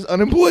fault, bro. I just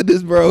unemployed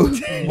this, bro.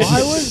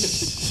 Why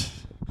was?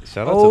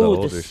 Shout out to the Oh,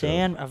 older the show.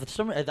 sand. I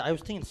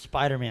was thinking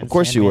Spiderman. Of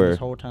course you Sandman were. This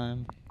whole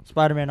time.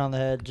 Spiderman on the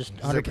head, just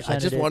He's 100%. like, I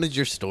just wanted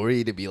your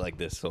story to be like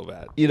this so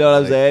bad. You know what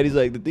I'm Like, saying? He's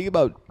like, the thing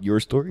about your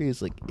story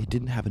is like, it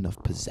didn't have enough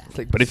pizzazz.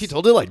 Like, but if you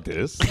told it like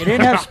this, It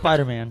didn't have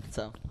Spider-Man,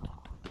 so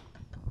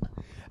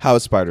How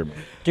is Spider-Man?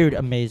 dude,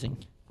 amazing.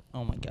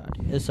 Oh my god,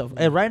 it's so.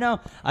 And right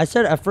now, I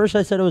said it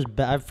was.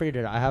 I figured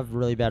it. I have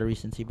really bad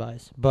recency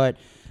bias, but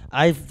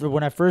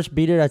when I first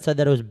beat it, I said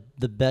that it was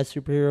the best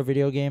superhero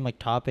video game, like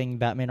topping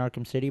Batman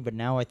Arkham City. But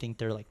now I think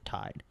they're like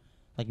tied,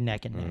 like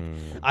neck and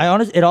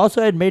neck. It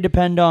also it may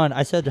depend on.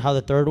 I said how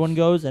the third one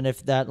goes, and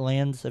if that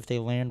lands, if they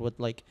land with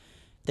like,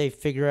 they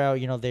figure out,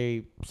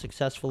 they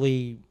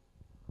successfully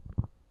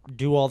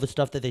do all the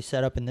stuff that they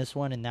set up in this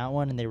one and that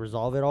one, and they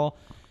resolve it all.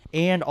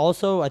 And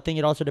also, I think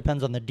it also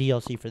depends on the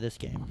DLC for this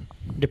game.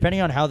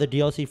 Depending on how the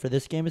DLC for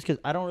this game is, because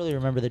I don't really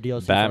remember the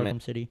DLC for Arkham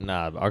City.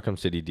 Nah, Arkham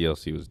City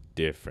DLC was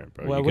different,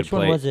 bro. Well, which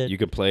one was it? You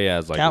could play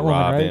as like Catwoman,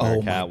 Robin right? or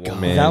Oh my God.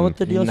 Catwoman. Is that what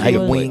the DLC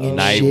Nightwing was? and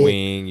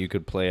Nightwing. You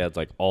could play as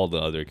like all the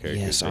other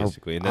characters,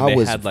 basically. And then I they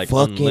was had like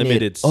fucking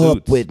unlimited it up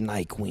suits. with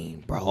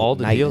Nightwing, bro. All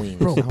the Nightwing.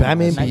 deals. Bro,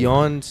 Batman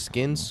Beyond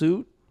skin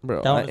suit?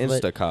 Bro, That I one was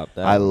lit. insta-cop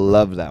that. I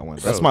love that one.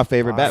 That's Bro, my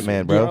favorite fire.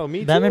 Batman, bro. Me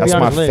too. Batman That's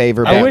Beyond my is lit.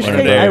 favorite I wish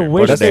Batman. they, I Put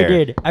wish it they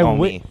there. did.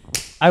 On me.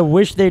 I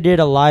wish they did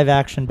a live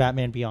action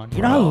Batman Beyond.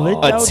 You know how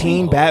lit that A would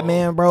teen be?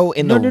 Batman, bro,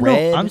 in No, the no,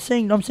 red. no. I'm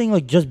saying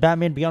like just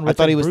Batman Beyond. I With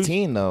thought like he was Bruce.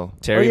 teen though.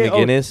 Terry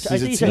McGinnis. I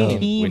think He's he a said teen.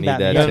 teen We need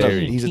Batman. that Yeah,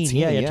 Terry. He's a teen,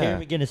 Yeah, yeah.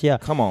 Terry McGinnis. Yeah.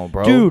 Come on,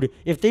 bro. Dude,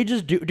 if they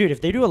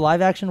do a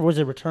live action, was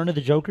it Return of the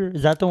Joker?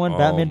 Is that the one? Oh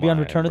Batman Beyond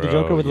my, Return of the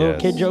bro, Joker with little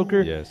yes. kid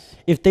Joker? Yes.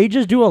 If they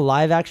just do a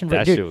live action,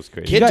 That dude, shit was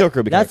crazy. you Kid Joker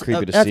would be kinda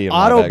creepy to that's see in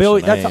auto live bill.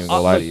 action. I That's ain't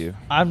gonna lie to you.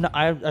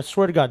 I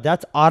swear to God,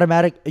 that's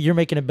automatic. You're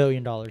making $1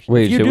 billion.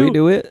 Wait, If you should we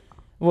do it?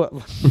 What?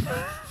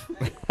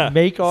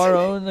 Make our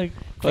own like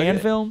fan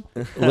film.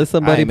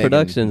 Listen, I Buddy ain't making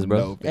Productions, bro.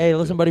 no Hey,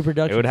 listen, buddy, It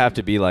production. would have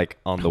to be like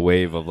on the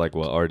wave of like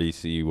what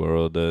RDC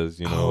World does,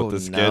 with the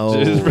no,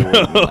 sketches, bro.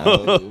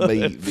 no,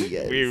 baby,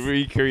 yes. We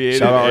recreated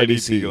Shout out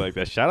anything RDC. like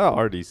that. Shout out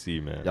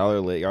RDC, man. Y'all are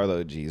lit. Y'all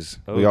are the OGs.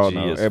 We all OG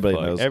know. as Everybody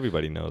fuck. knows.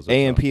 Everybody knows.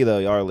 AMP though,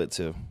 y'all are lit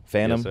too.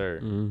 Phantom, Yes, sir.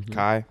 Mhm.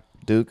 Kai,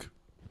 Duke.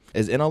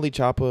 Is NLE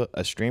Choppa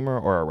a streamer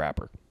or a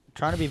rapper?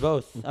 Trying to be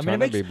both. I mean, trying it to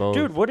makes. be both.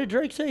 Dude, what did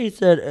Drake say? He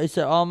said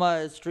all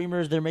my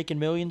streamers they're making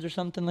millions or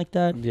something like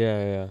that.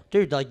 Yeah.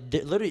 Dude, like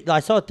literally, I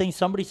saw a thing.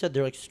 Somebody said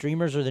they're like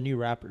streamers are the new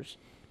rappers.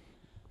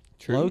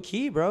 Low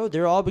key, bro.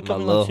 They're all My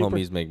becoming little like super.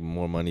 homies make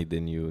more money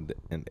than you,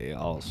 and they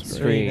all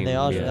Stream, and they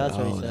all Yeah. that's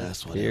what he said.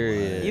 That's what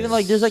Period. Even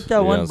like there's like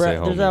that We one don't say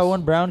there's that homies.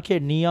 one brown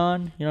kid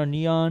Neon. You know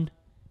Neon.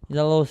 He's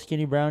that little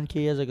skinny brown kid.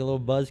 He has like a little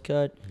buzz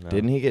cut. No.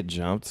 Didn't he get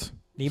jumped?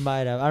 He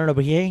might have. I don't know,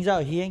 but he hangs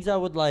out. He hangs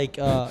out with like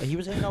he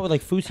was hanging out with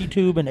like Fousey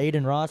Tube and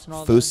Aiden Ross and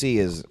all that. Fousey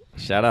is.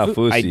 Shout out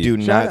Fousey. I do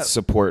Shout not out.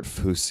 support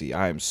Fousey.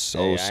 I am so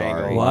Hey, I ain't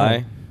sorry. gonna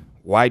lie.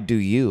 Why do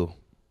you?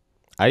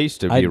 I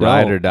used to I be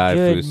ride don't. or die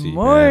Good Fousey. man.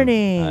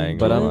 morning. I ain't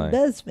But gonna I'm- lie.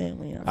 best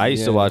family. I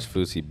used to Yeah. watch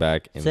Fousey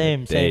back in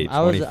Same, the day, same. I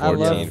loved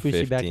 2014,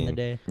 Fousey back in the 15.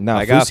 day. No,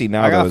 I got Fousey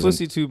now I got though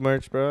isn't- Fousey Tube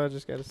merch, bro. I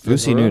just gotta say.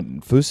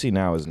 Fousey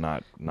now is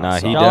not. Nah, he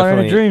solid. Dollar and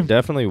a dream.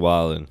 definitely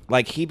wildin'.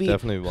 Like he be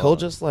Definitely he'll wild.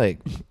 just like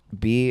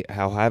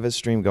he'll have his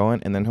stream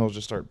going and then he'll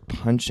just start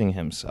punching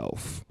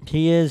himself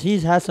He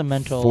has some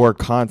mental for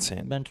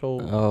content.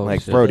 mental Oh,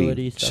 like shit. Brody,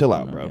 ability stuff chill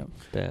going out, on, bro. yeah.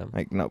 Damn.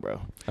 Like no,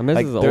 bro. I miss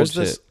Like his old there's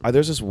shit.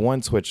 this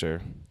one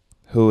Twitcher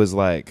who is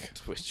like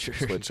Switcher.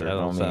 Switcher, That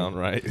don't homie. sound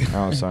right. I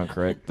don't sound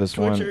correct. This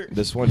Twitcher.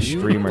 one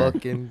streamer.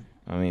 Fucking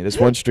I mean, this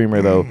one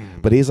streamer though,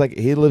 but he's like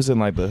he lives in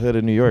like the hood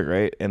of New York,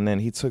 right? And then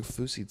he took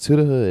Fousey to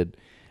the hood,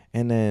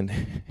 and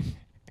then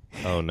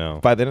Oh no.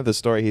 by the end of the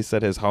story, he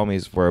said his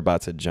homies were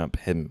about to jump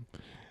him,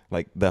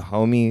 like the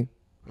homie.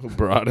 Who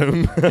brought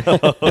him?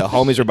 The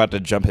homies were about to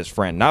jump his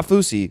friend, not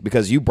Fousey,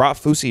 because you brought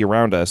Fousey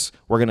around us.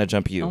 We're gonna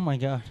jump you. Oh my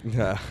god!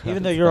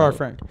 Even though you're our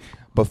friend.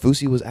 But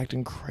Fousey was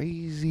acting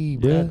crazy,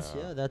 bro.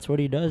 That's what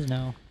he does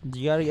now.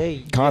 You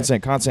gotta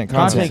Content.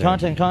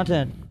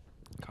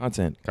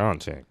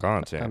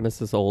 content. I miss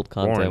this old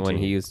content when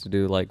Quarantine. he used to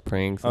do like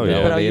pranks. Oh, in the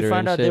yeah. But elevator you find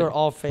and out shit. they were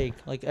all fake.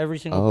 Like every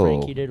single Oh.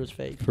 prank he did was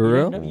fake. For You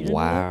real? didn't know that?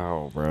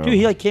 Wow, bro. Dude,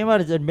 he like came out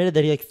and admitted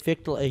that he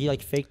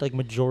like faked like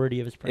majority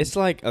of his pranks. It's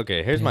like,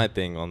 okay, here's my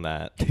thing on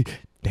that.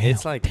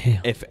 It's like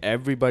if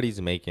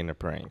everybody's making a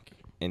prank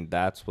and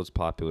that's what's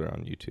popular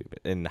on YouTube,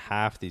 and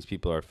half these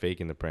people are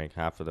faking the prank,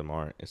 half of them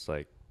aren't. It's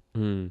like,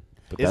 Mm.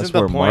 But isn't that's the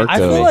where point? I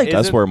feel like-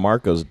 that's isn't- where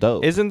Marco's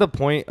dope. Isn't the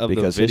point of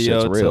Because the his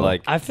shit's video to real.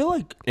 like I feel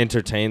like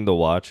entertain the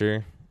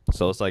watcher?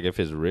 So it's like if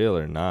it's real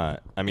or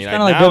not. I mean, It's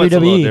kinda like now it's a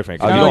little WWE.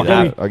 different. It's 'cause kinda You don't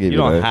like have I'll give you you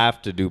don't that.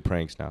 have to do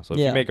pranks now. So if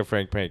Yeah. you make a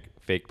fake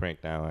prank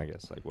now, I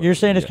guess like. You're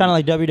saying it's kind kind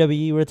of like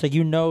WWE, where it's like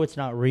it's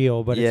not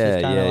real, but it's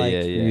just kind of like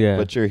Yeah.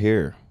 But you're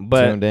here,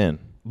 But- tuned in.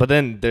 But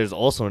then there's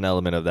also an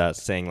element of that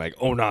saying like,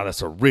 oh no,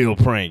 that's a real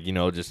prank. You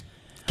know, just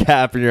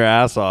capping your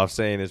ass off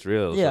saying it's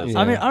real. Yeah, So it's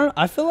I mean,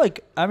 I feel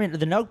like the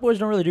Nelk boys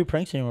don't really do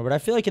pranks anymore, but I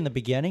feel like in the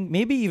beginning,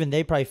 maybe even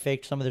they probably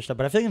faked some of their stuff.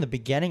 But I feel like in the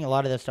beginning, a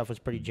lot of that stuff was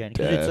pretty genuine.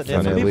 'Cause some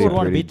Definitely people would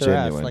want to pretty beat their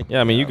genuine. ass. Like,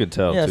 yeah, I mean, you could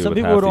tell. yeah, too, some with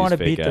people half would these want to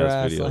beat their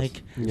fake-ass ass. videos.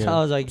 Like, Yeah. so I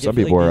was like, Some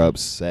if, people like, are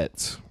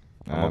upset.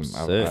 I'm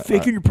upset.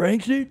 faking your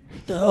pranks, dude.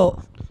 The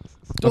hell?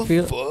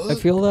 I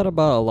feel that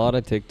about a lot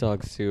of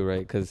TikToks too, right?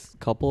 Because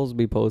couples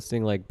be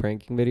posting like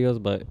pranking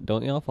videos, but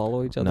don't y'all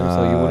follow each other?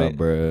 So you wouldn't.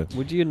 Bruh.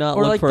 Would you not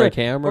Or look like for a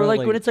camera? or like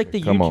when it's like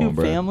the Come on, YouTube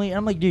bro. family.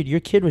 I'm like, dude, your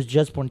kid was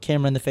just born,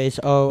 camera in the face.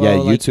 Yeah,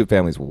 like, YouTube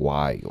family's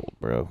wild,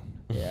 bro.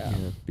 yeah.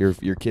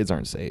 Your kids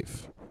aren't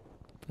safe.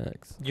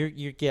 Facts. Your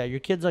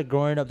kids like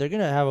growing up, they're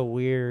gonna have a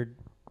weird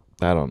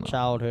I don't know.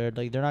 childhood.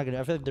 Like they're not gonna.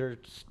 I feel like their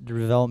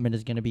development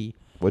is gonna be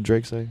What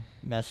Drake say?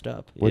 messed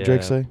up. What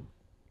Drake Yeah. say?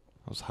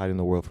 I was hiding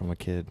the world from a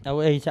kid. I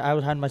was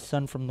hiding my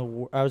son from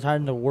the. I was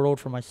hiding the world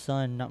from my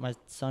son, not my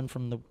son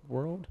from the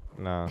world.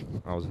 Nah,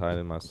 I was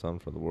hiding my son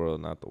from the world,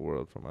 not the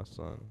world from my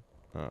son.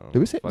 Did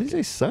we say? Fuck Did you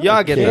it. say son? Y'all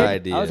or get kid? the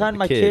idea. I was hiding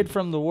The my kid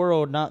from the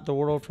world, not the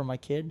world from my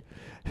kid.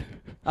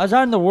 I was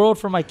hiding the world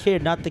from my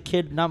kid,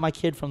 not my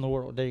kid from the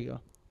world. There you go.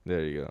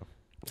 There you go.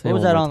 What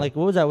was that on? Like,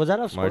 what was that? Was that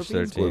off March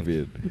Scorpion? 13th.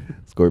 Scorpion.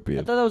 I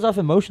Scorpion. thought that was off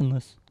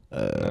Emotionless.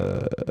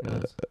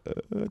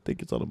 I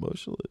think it's on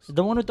Emotionless.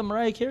 The one with the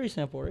Mariah Carey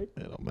sample, right?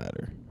 It don't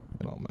matter.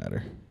 It don't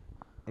matter.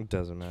 It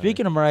doesn't matter.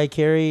 Speaking of Mariah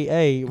Carey,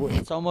 hey,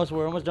 we're almost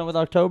done with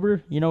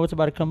October. You know what's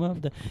about to come up?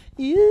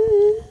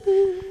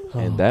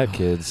 And that,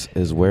 kids,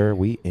 is where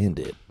we end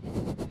it.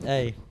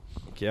 Hey,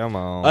 Come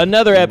on.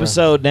 Another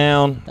episode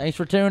down. thanks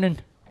for tuning.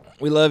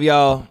 We love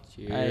y'all.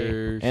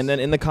 Cheers. And then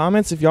in the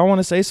comments, if y'all want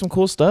to say some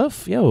cool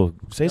stuff,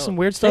 say some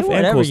weird stuff and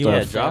whatever cool you stuff.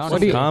 want. drop What some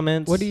do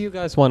comments. What do you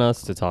guys want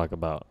us to talk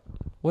about?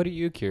 What are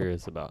you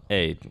curious about?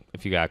 Hey,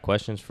 if you got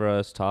questions for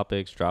us,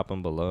 topics, drop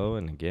them below.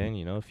 And again,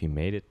 if you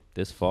made it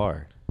this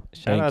far,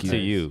 shout Thank out you. to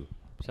you.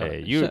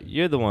 Hey,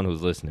 you're the one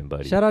who's listening,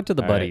 buddy. Shout out to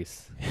the All right.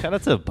 buddies. Shout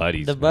out to the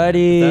buddies. The man.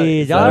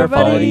 buddies. Is that Y'all our are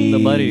buddies.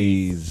 The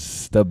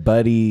buddies. The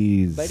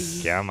buddies.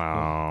 Buddies. Come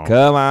on.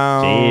 Come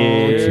on.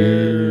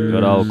 Cheers.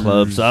 Good old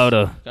club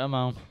soda. Come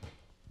on.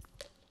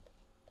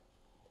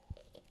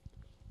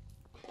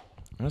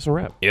 That's a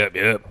wrap. Yep.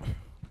 Here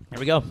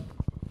we go.